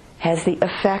 has the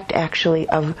effect actually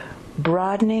of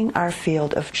broadening our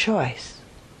field of choice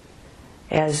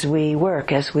as we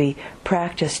work, as we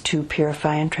practice to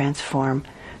purify and transform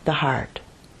the heart,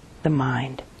 the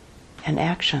mind, and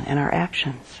action, and our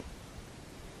actions.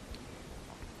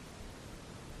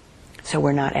 So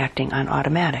we're not acting on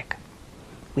automatic.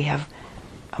 We have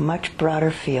a much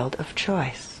broader field of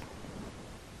choice.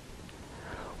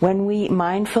 When we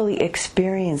mindfully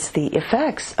experience the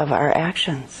effects of our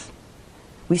actions,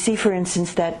 we see, for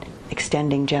instance, that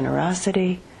extending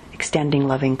generosity, extending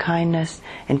loving kindness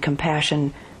and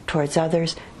compassion towards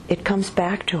others, it comes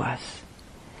back to us.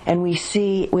 And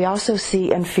we also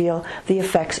see and feel the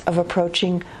effects of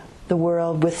approaching the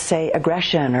world with, say,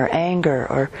 aggression or anger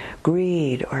or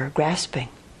greed or grasping.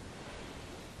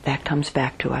 That comes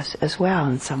back to us as well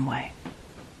in some way.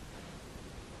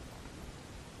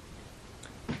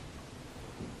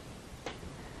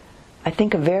 I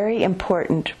think a very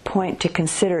important point to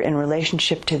consider in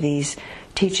relationship to these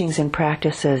teachings and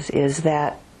practices is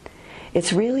that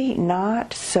it's really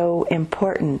not so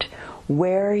important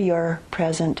where your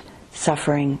present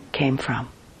suffering came from.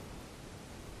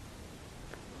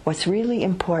 What's really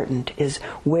important is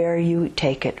where you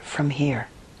take it from here.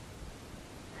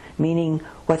 Meaning,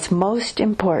 what's most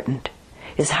important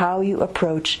is how you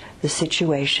approach the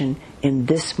situation in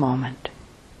this moment.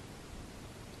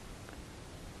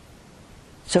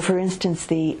 So, for instance,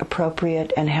 the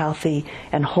appropriate and healthy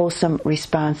and wholesome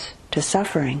response to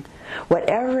suffering,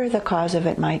 whatever the cause of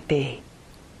it might be,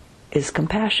 is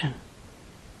compassion.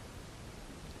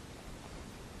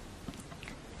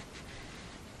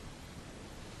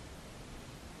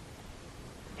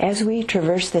 As we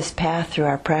traverse this path through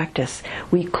our practice,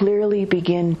 we clearly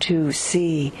begin to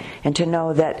see and to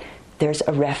know that there's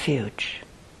a refuge,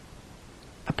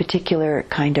 a particular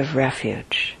kind of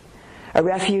refuge. A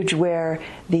refuge where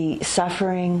the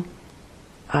suffering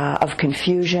of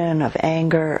confusion, of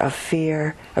anger, of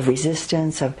fear, of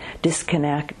resistance, of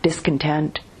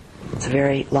discontent, it's a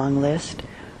very long list,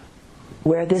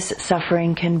 where this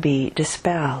suffering can be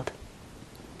dispelled.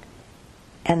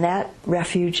 And that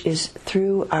refuge is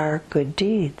through our good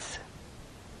deeds.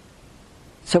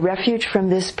 So refuge from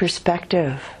this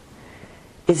perspective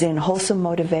is in wholesome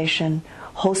motivation,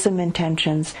 wholesome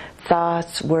intentions,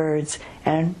 thoughts, words,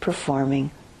 and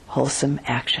performing wholesome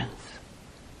actions.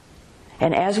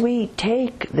 And as we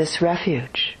take this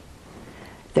refuge,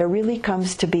 there really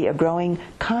comes to be a growing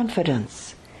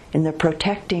confidence in the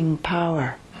protecting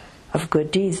power of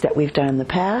good deeds that we've done in the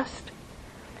past,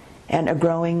 and a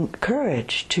growing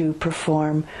courage to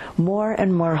perform more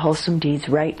and more wholesome deeds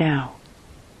right now,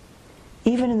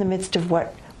 even in the midst of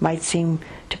what might seem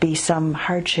to be some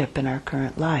hardship in our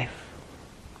current life.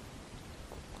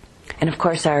 And of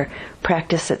course, our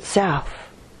practice itself,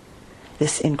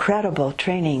 this incredible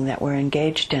training that we're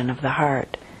engaged in of the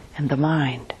heart and the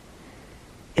mind,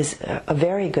 is a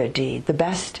very good deed, the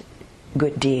best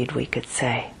good deed, we could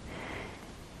say,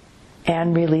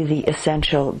 and really the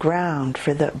essential ground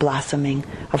for the blossoming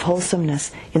of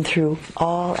wholesomeness in through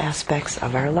all aspects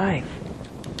of our life.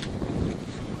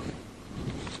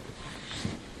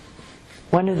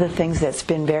 One of the things that's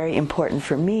been very important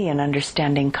for me in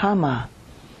understanding Kamma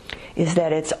is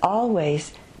that it's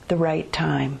always the right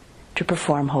time to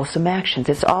perform wholesome actions.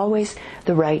 It's always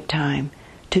the right time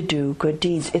to do good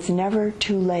deeds. It's never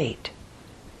too late.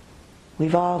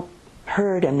 We've all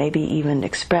heard and maybe even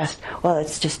expressed, well,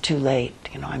 it's just too late.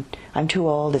 I'm too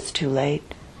old, it's too late.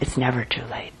 It's never too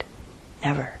late.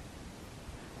 Never.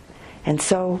 And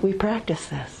so we practice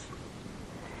this.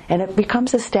 And it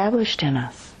becomes established in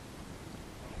us.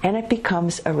 And it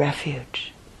becomes a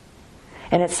refuge.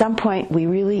 And at some point we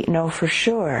really know for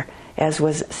sure, as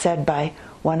was said by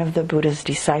one of the Buddha's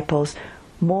disciples,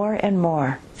 more and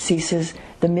more ceases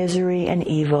the misery and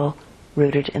evil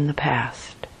rooted in the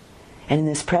past. And in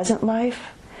this present life,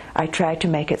 I try to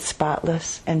make it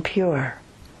spotless and pure.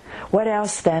 What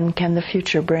else then can the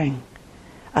future bring,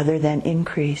 other than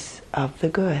increase of the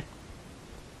good?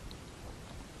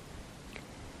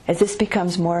 As this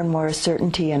becomes more and more a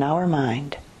certainty in our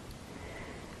mind,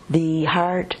 the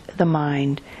heart, the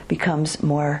mind, becomes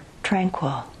more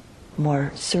tranquil,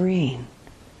 more serene.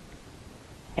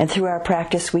 And through our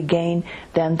practice we gain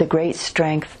then the great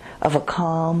strength of a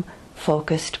calm,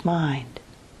 focused mind,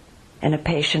 and a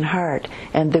patient heart,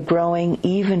 and the growing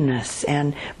evenness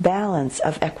and balance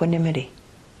of equanimity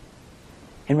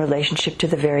in relationship to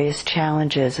the various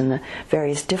challenges and the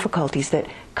various difficulties that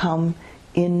come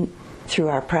in through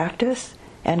our practice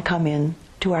and come in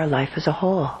to our life as a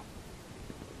whole.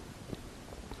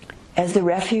 As the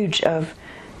refuge of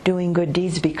doing good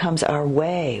deeds becomes our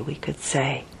way, we could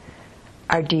say,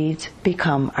 our deeds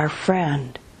become our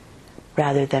friend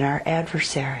rather than our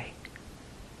adversary.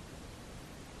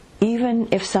 Even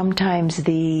if sometimes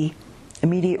the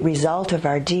immediate result of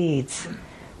our deeds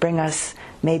bring us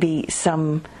maybe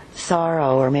some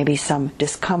sorrow or maybe some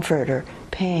discomfort or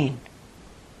pain,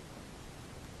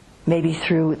 maybe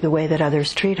through the way that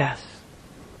others treat us,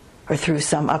 or through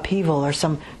some upheaval or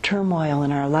some turmoil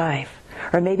in our life,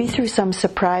 or maybe through some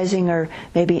surprising or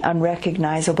maybe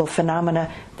unrecognizable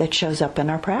phenomena that shows up in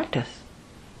our practice.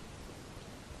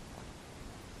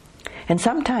 And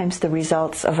sometimes the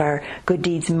results of our good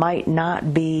deeds might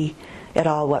not be at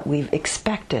all what we've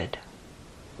expected,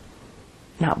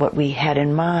 not what we had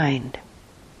in mind.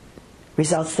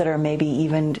 Results that are maybe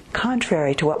even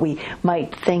contrary to what we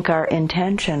might think our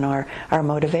intention or our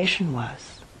motivation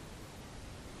was.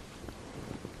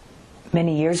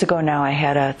 Many years ago now, I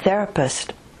had a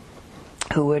therapist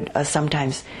who would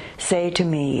sometimes say to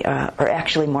me, or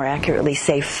actually more accurately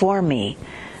say for me,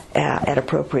 at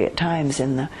appropriate times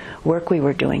in the work we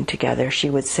were doing together, she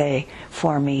would say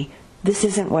for me, this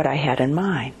isn't what I had in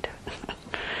mind,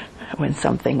 when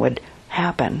something would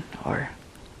happen or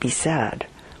be said,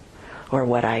 or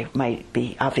what I might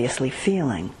be obviously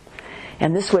feeling.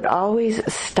 And this would always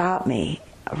stop me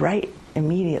right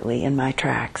immediately in my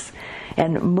tracks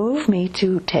and move me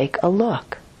to take a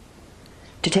look,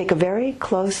 to take a very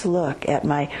close look at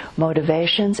my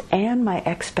motivations and my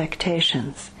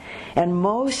expectations. And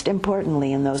most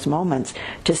importantly in those moments,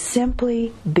 to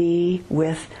simply be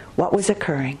with what was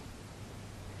occurring,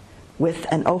 with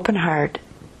an open heart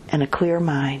and a clear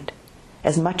mind,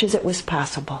 as much as it was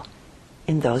possible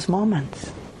in those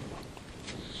moments.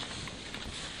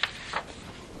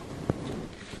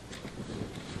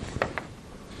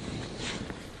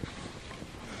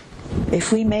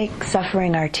 If we make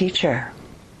suffering our teacher,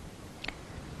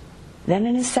 then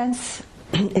in a sense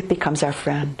it becomes our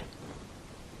friend.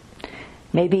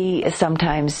 Maybe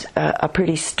sometimes a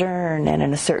pretty stern and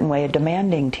in a certain way a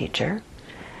demanding teacher,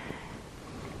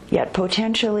 yet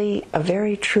potentially a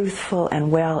very truthful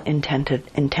and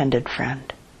well-intended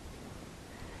friend.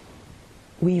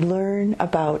 We learn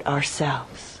about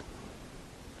ourselves,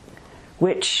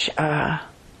 which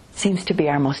seems to be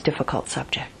our most difficult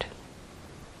subject.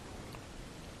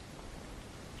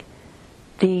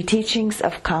 The teachings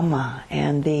of Kamma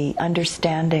and the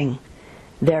understanding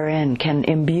therein can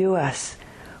imbue us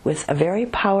with a very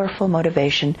powerful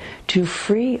motivation to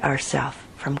free ourselves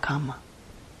from Kamma,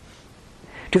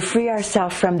 to free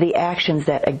ourselves from the actions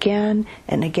that again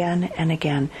and again and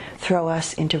again throw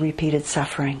us into repeated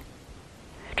suffering,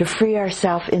 to free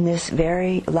ourselves in this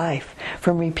very life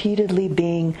from repeatedly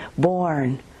being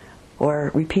born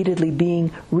or repeatedly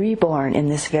being reborn in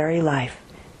this very life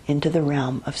into the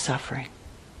realm of suffering.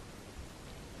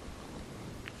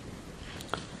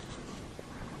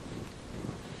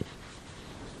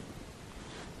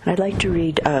 I'd like to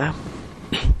read a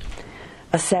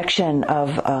section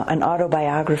of an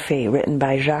autobiography written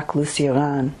by Jacques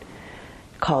Lucien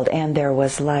called "And There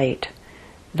Was Light"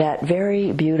 that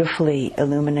very beautifully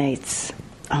illuminates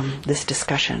this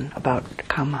discussion about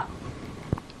Kamma.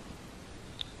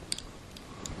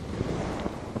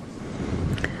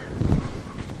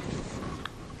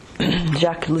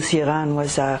 Jacques Lucien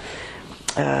was in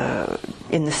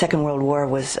the Second World War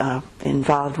was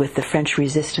involved with the French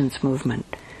resistance movement.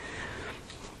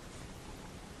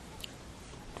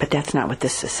 But that's not what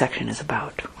this section is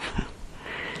about.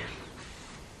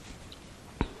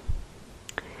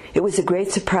 It was a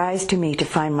great surprise to me to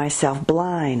find myself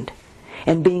blind,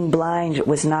 and being blind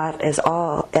was not at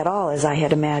all as I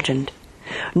had imagined,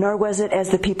 nor was it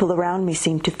as the people around me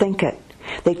seemed to think it.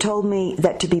 They told me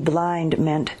that to be blind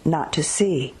meant not to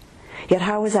see. Yet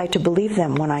how was I to believe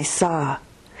them when I saw?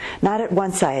 Not at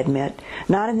once, I admit,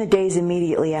 not in the days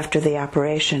immediately after the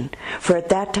operation, for at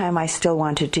that time I still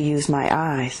wanted to use my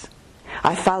eyes.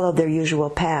 I followed their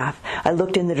usual path. I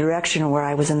looked in the direction where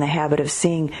I was in the habit of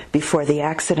seeing before the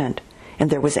accident, and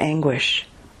there was anguish.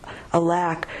 A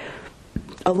lack,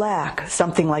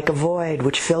 something like a void,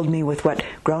 which filled me with what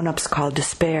grown-ups call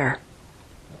despair.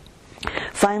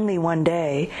 Finally, one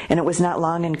day, and it was not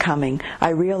long in coming, I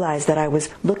realized that I was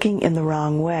looking in the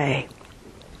wrong way.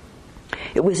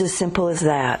 It was as simple as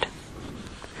that.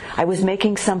 I was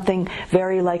making something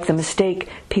very like the mistake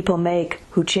people make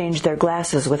who change their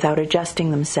glasses without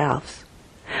adjusting themselves.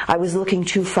 I was looking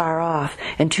too far off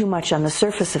and too much on the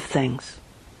surface of things.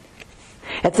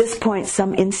 At this point,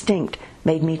 some instinct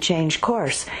made me change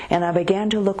course, and I began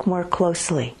to look more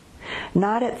closely.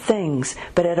 Not at things,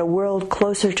 but at a world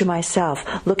closer to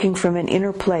myself, looking from an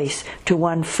inner place to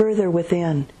one further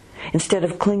within, instead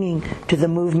of clinging to the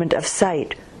movement of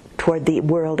sight toward the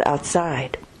world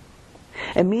outside.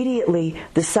 Immediately,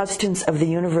 the substance of the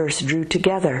universe drew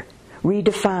together,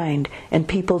 redefined, and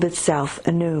peopled itself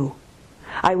anew.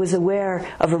 I was aware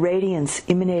of a radiance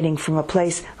emanating from a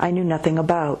place I knew nothing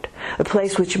about, a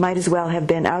place which might as well have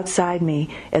been outside me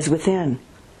as within.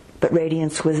 But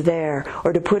radiance was there,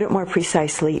 or to put it more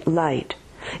precisely, light.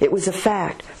 It was a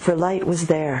fact, for light was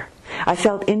there. I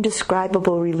felt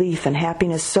indescribable relief and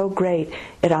happiness so great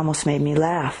it almost made me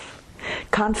laugh.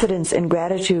 Confidence and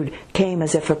gratitude came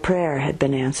as if a prayer had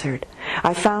been answered.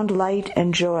 I found light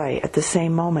and joy at the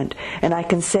same moment, and I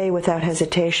can say without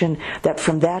hesitation that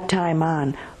from that time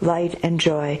on, light and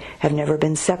joy have never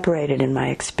been separated in my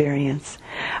experience.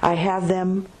 I have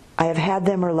had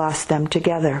them or lost them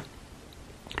together.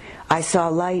 I saw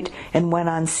light and went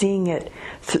on seeing it,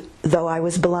 though I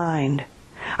was blind.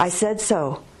 I said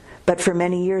so, but for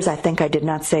many years I think I did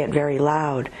not say it very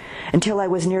loud. Until I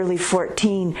was nearly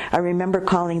 14, I remember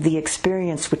calling the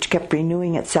experience which kept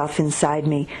renewing itself inside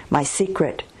me my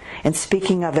secret, and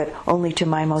speaking of it only to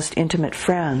my most intimate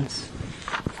friends.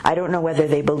 I don't know whether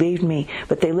they believed me,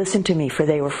 but they listened to me, for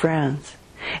they were friends.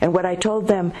 And what I told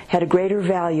them had a greater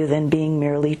value than being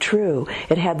merely true.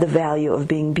 It had the value of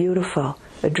being beautiful,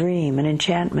 a dream, an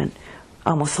enchantment,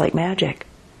 almost like magic.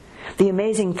 The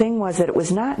amazing thing was that it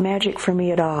was not magic for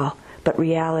me at all, but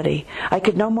reality. I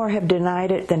could no more have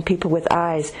denied it than people with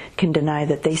eyes can deny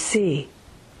that they see.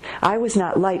 I was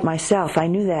not light myself, I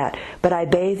knew that, but I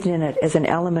bathed in it as an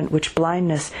element which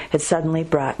blindness had suddenly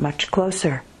brought much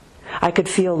closer. I could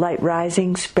feel light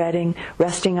rising, spreading,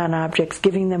 resting on objects,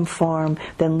 giving them form,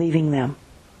 then leaving them.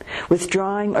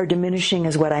 Withdrawing or diminishing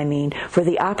is what I mean, for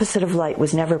the opposite of light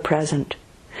was never present.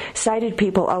 Sighted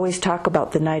people always talk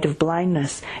about the night of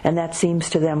blindness, and that seems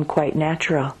to them quite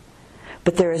natural.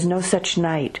 But there is no such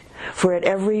night, for at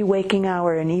every waking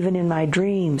hour and even in my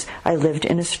dreams, I lived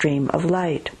in a stream of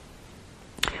light.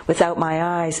 Without my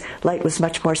eyes, light was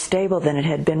much more stable than it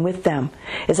had been with them.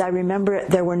 As I remember it,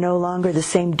 there were no longer the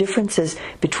same differences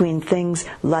between things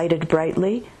lighted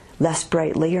brightly, less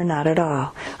brightly, or not at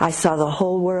all. I saw the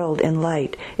whole world in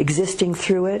light, existing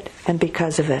through it and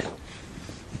because of it.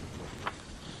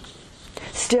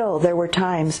 Still, there were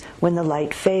times when the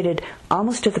light faded,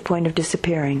 almost to the point of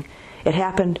disappearing. It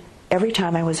happened every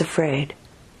time I was afraid.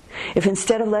 If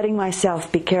instead of letting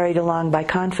myself be carried along by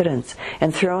confidence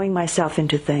and throwing myself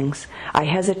into things, I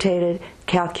hesitated,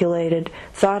 calculated,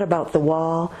 thought about the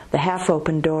wall, the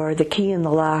half-open door, the key in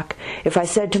the lock, if I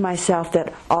said to myself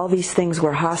that all these things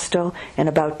were hostile and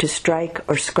about to strike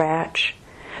or scratch,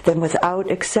 then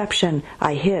without exception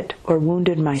I hit or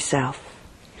wounded myself.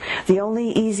 The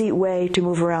only easy way to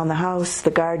move around the house,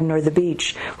 the garden, or the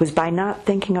beach was by not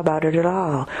thinking about it at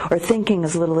all, or thinking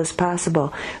as little as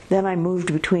possible. Then I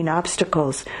moved between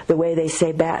obstacles the way they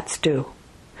say bats do.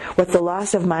 What the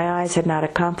loss of my eyes had not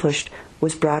accomplished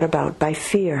was brought about by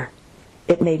fear.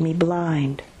 It made me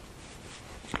blind.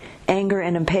 Anger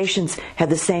and impatience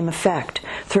had the same effect,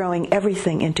 throwing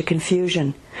everything into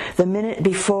confusion. The minute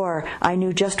before, I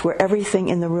knew just where everything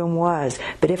in the room was,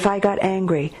 but if I got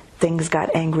angry, things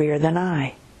got angrier than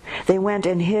I. They went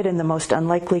and hid in the most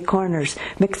unlikely corners,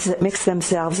 mixed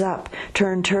themselves up,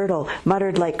 turned turtle,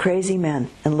 muttered like crazy men,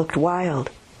 and looked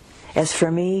wild. As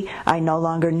for me, I no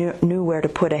longer knew where to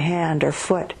put a hand or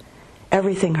foot.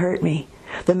 Everything hurt me.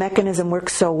 The mechanism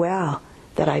worked so well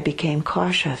that I became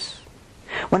cautious.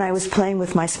 When I was playing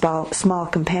with my small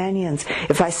companions,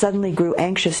 if I suddenly grew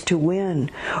anxious to win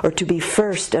or to be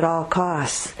first at all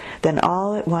costs, then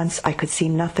all at once I could see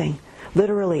nothing.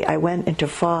 Literally, I went into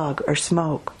fog or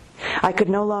smoke. I could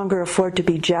no longer afford to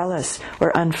be jealous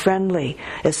or unfriendly.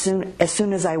 As soon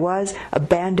as I was, a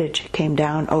bandage came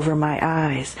down over my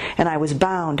eyes, and I was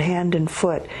bound hand and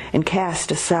foot and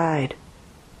cast aside.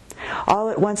 All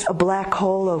at once a black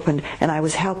hole opened, and I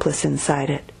was helpless inside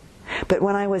it. But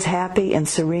when I was happy and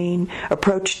serene,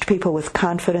 approached people with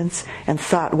confidence, and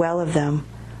thought well of them,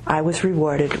 I was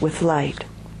rewarded with light.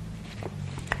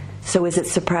 So is it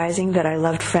surprising that I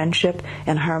loved friendship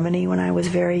and harmony when I was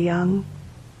very young?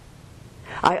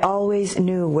 I always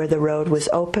knew where the road was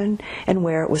open and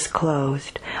where it was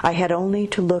closed. I had only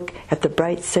to look at the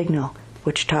bright signal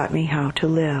which taught me how to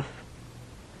live.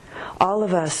 All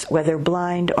of us, whether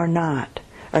blind or not,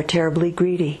 are terribly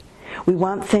greedy. We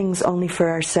want things only for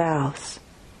ourselves.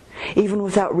 Even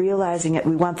without realizing it,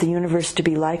 we want the universe to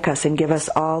be like us and give us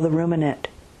all the room in it.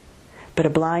 But a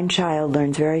blind child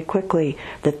learns very quickly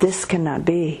that this cannot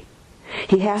be.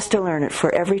 He has to learn it,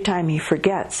 for every time he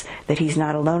forgets that he's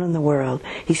not alone in the world,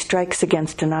 he strikes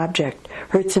against an object,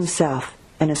 hurts himself,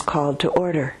 and is called to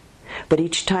order. But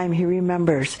each time he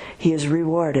remembers, he is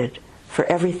rewarded, for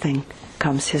everything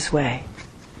comes his way.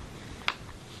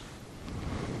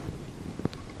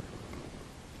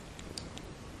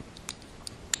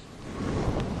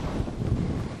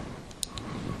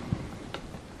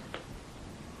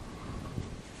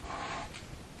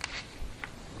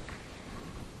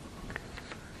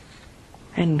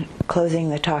 And closing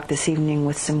the talk this evening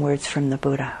with some words from the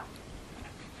Buddha.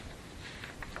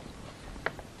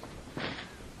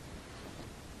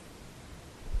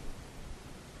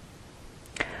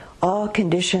 All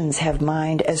conditions have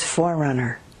mind as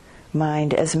forerunner,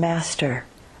 mind as master,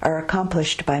 are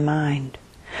accomplished by mind.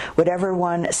 Whatever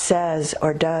one says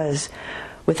or does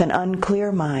with an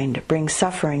unclear mind brings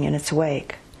suffering in its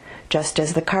wake, just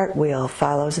as the cartwheel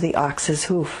follows the ox's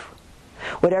hoof.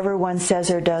 Whatever one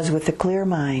says or does with a clear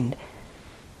mind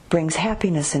brings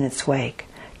happiness in its wake,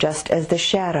 just as the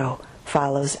shadow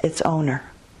follows its owner.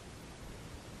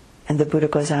 And the Buddha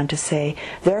goes on to say,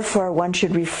 therefore one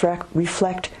should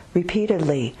reflect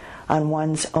repeatedly on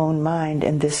one's own mind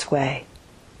in this way.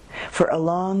 For a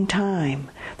long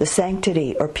time, the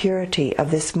sanctity or purity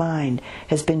of this mind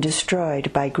has been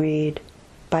destroyed by greed,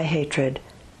 by hatred,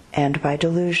 and by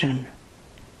delusion.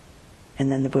 And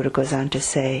then the Buddha goes on to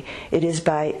say, it is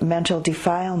by mental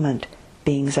defilement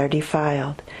beings are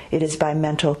defiled. It is by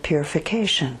mental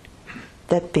purification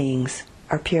that beings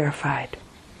are purified.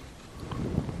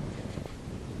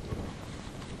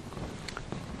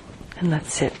 And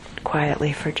let's sit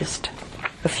quietly for just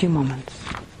a few moments.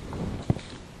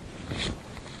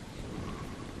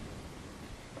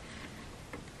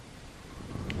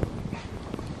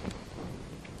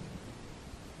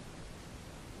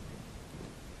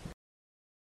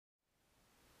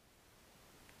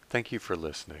 Thank you for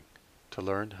listening. To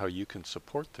learn how you can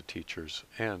support the teachers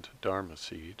and Dharma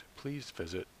Seed, please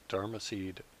visit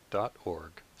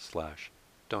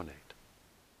dharmaseed.org/donate.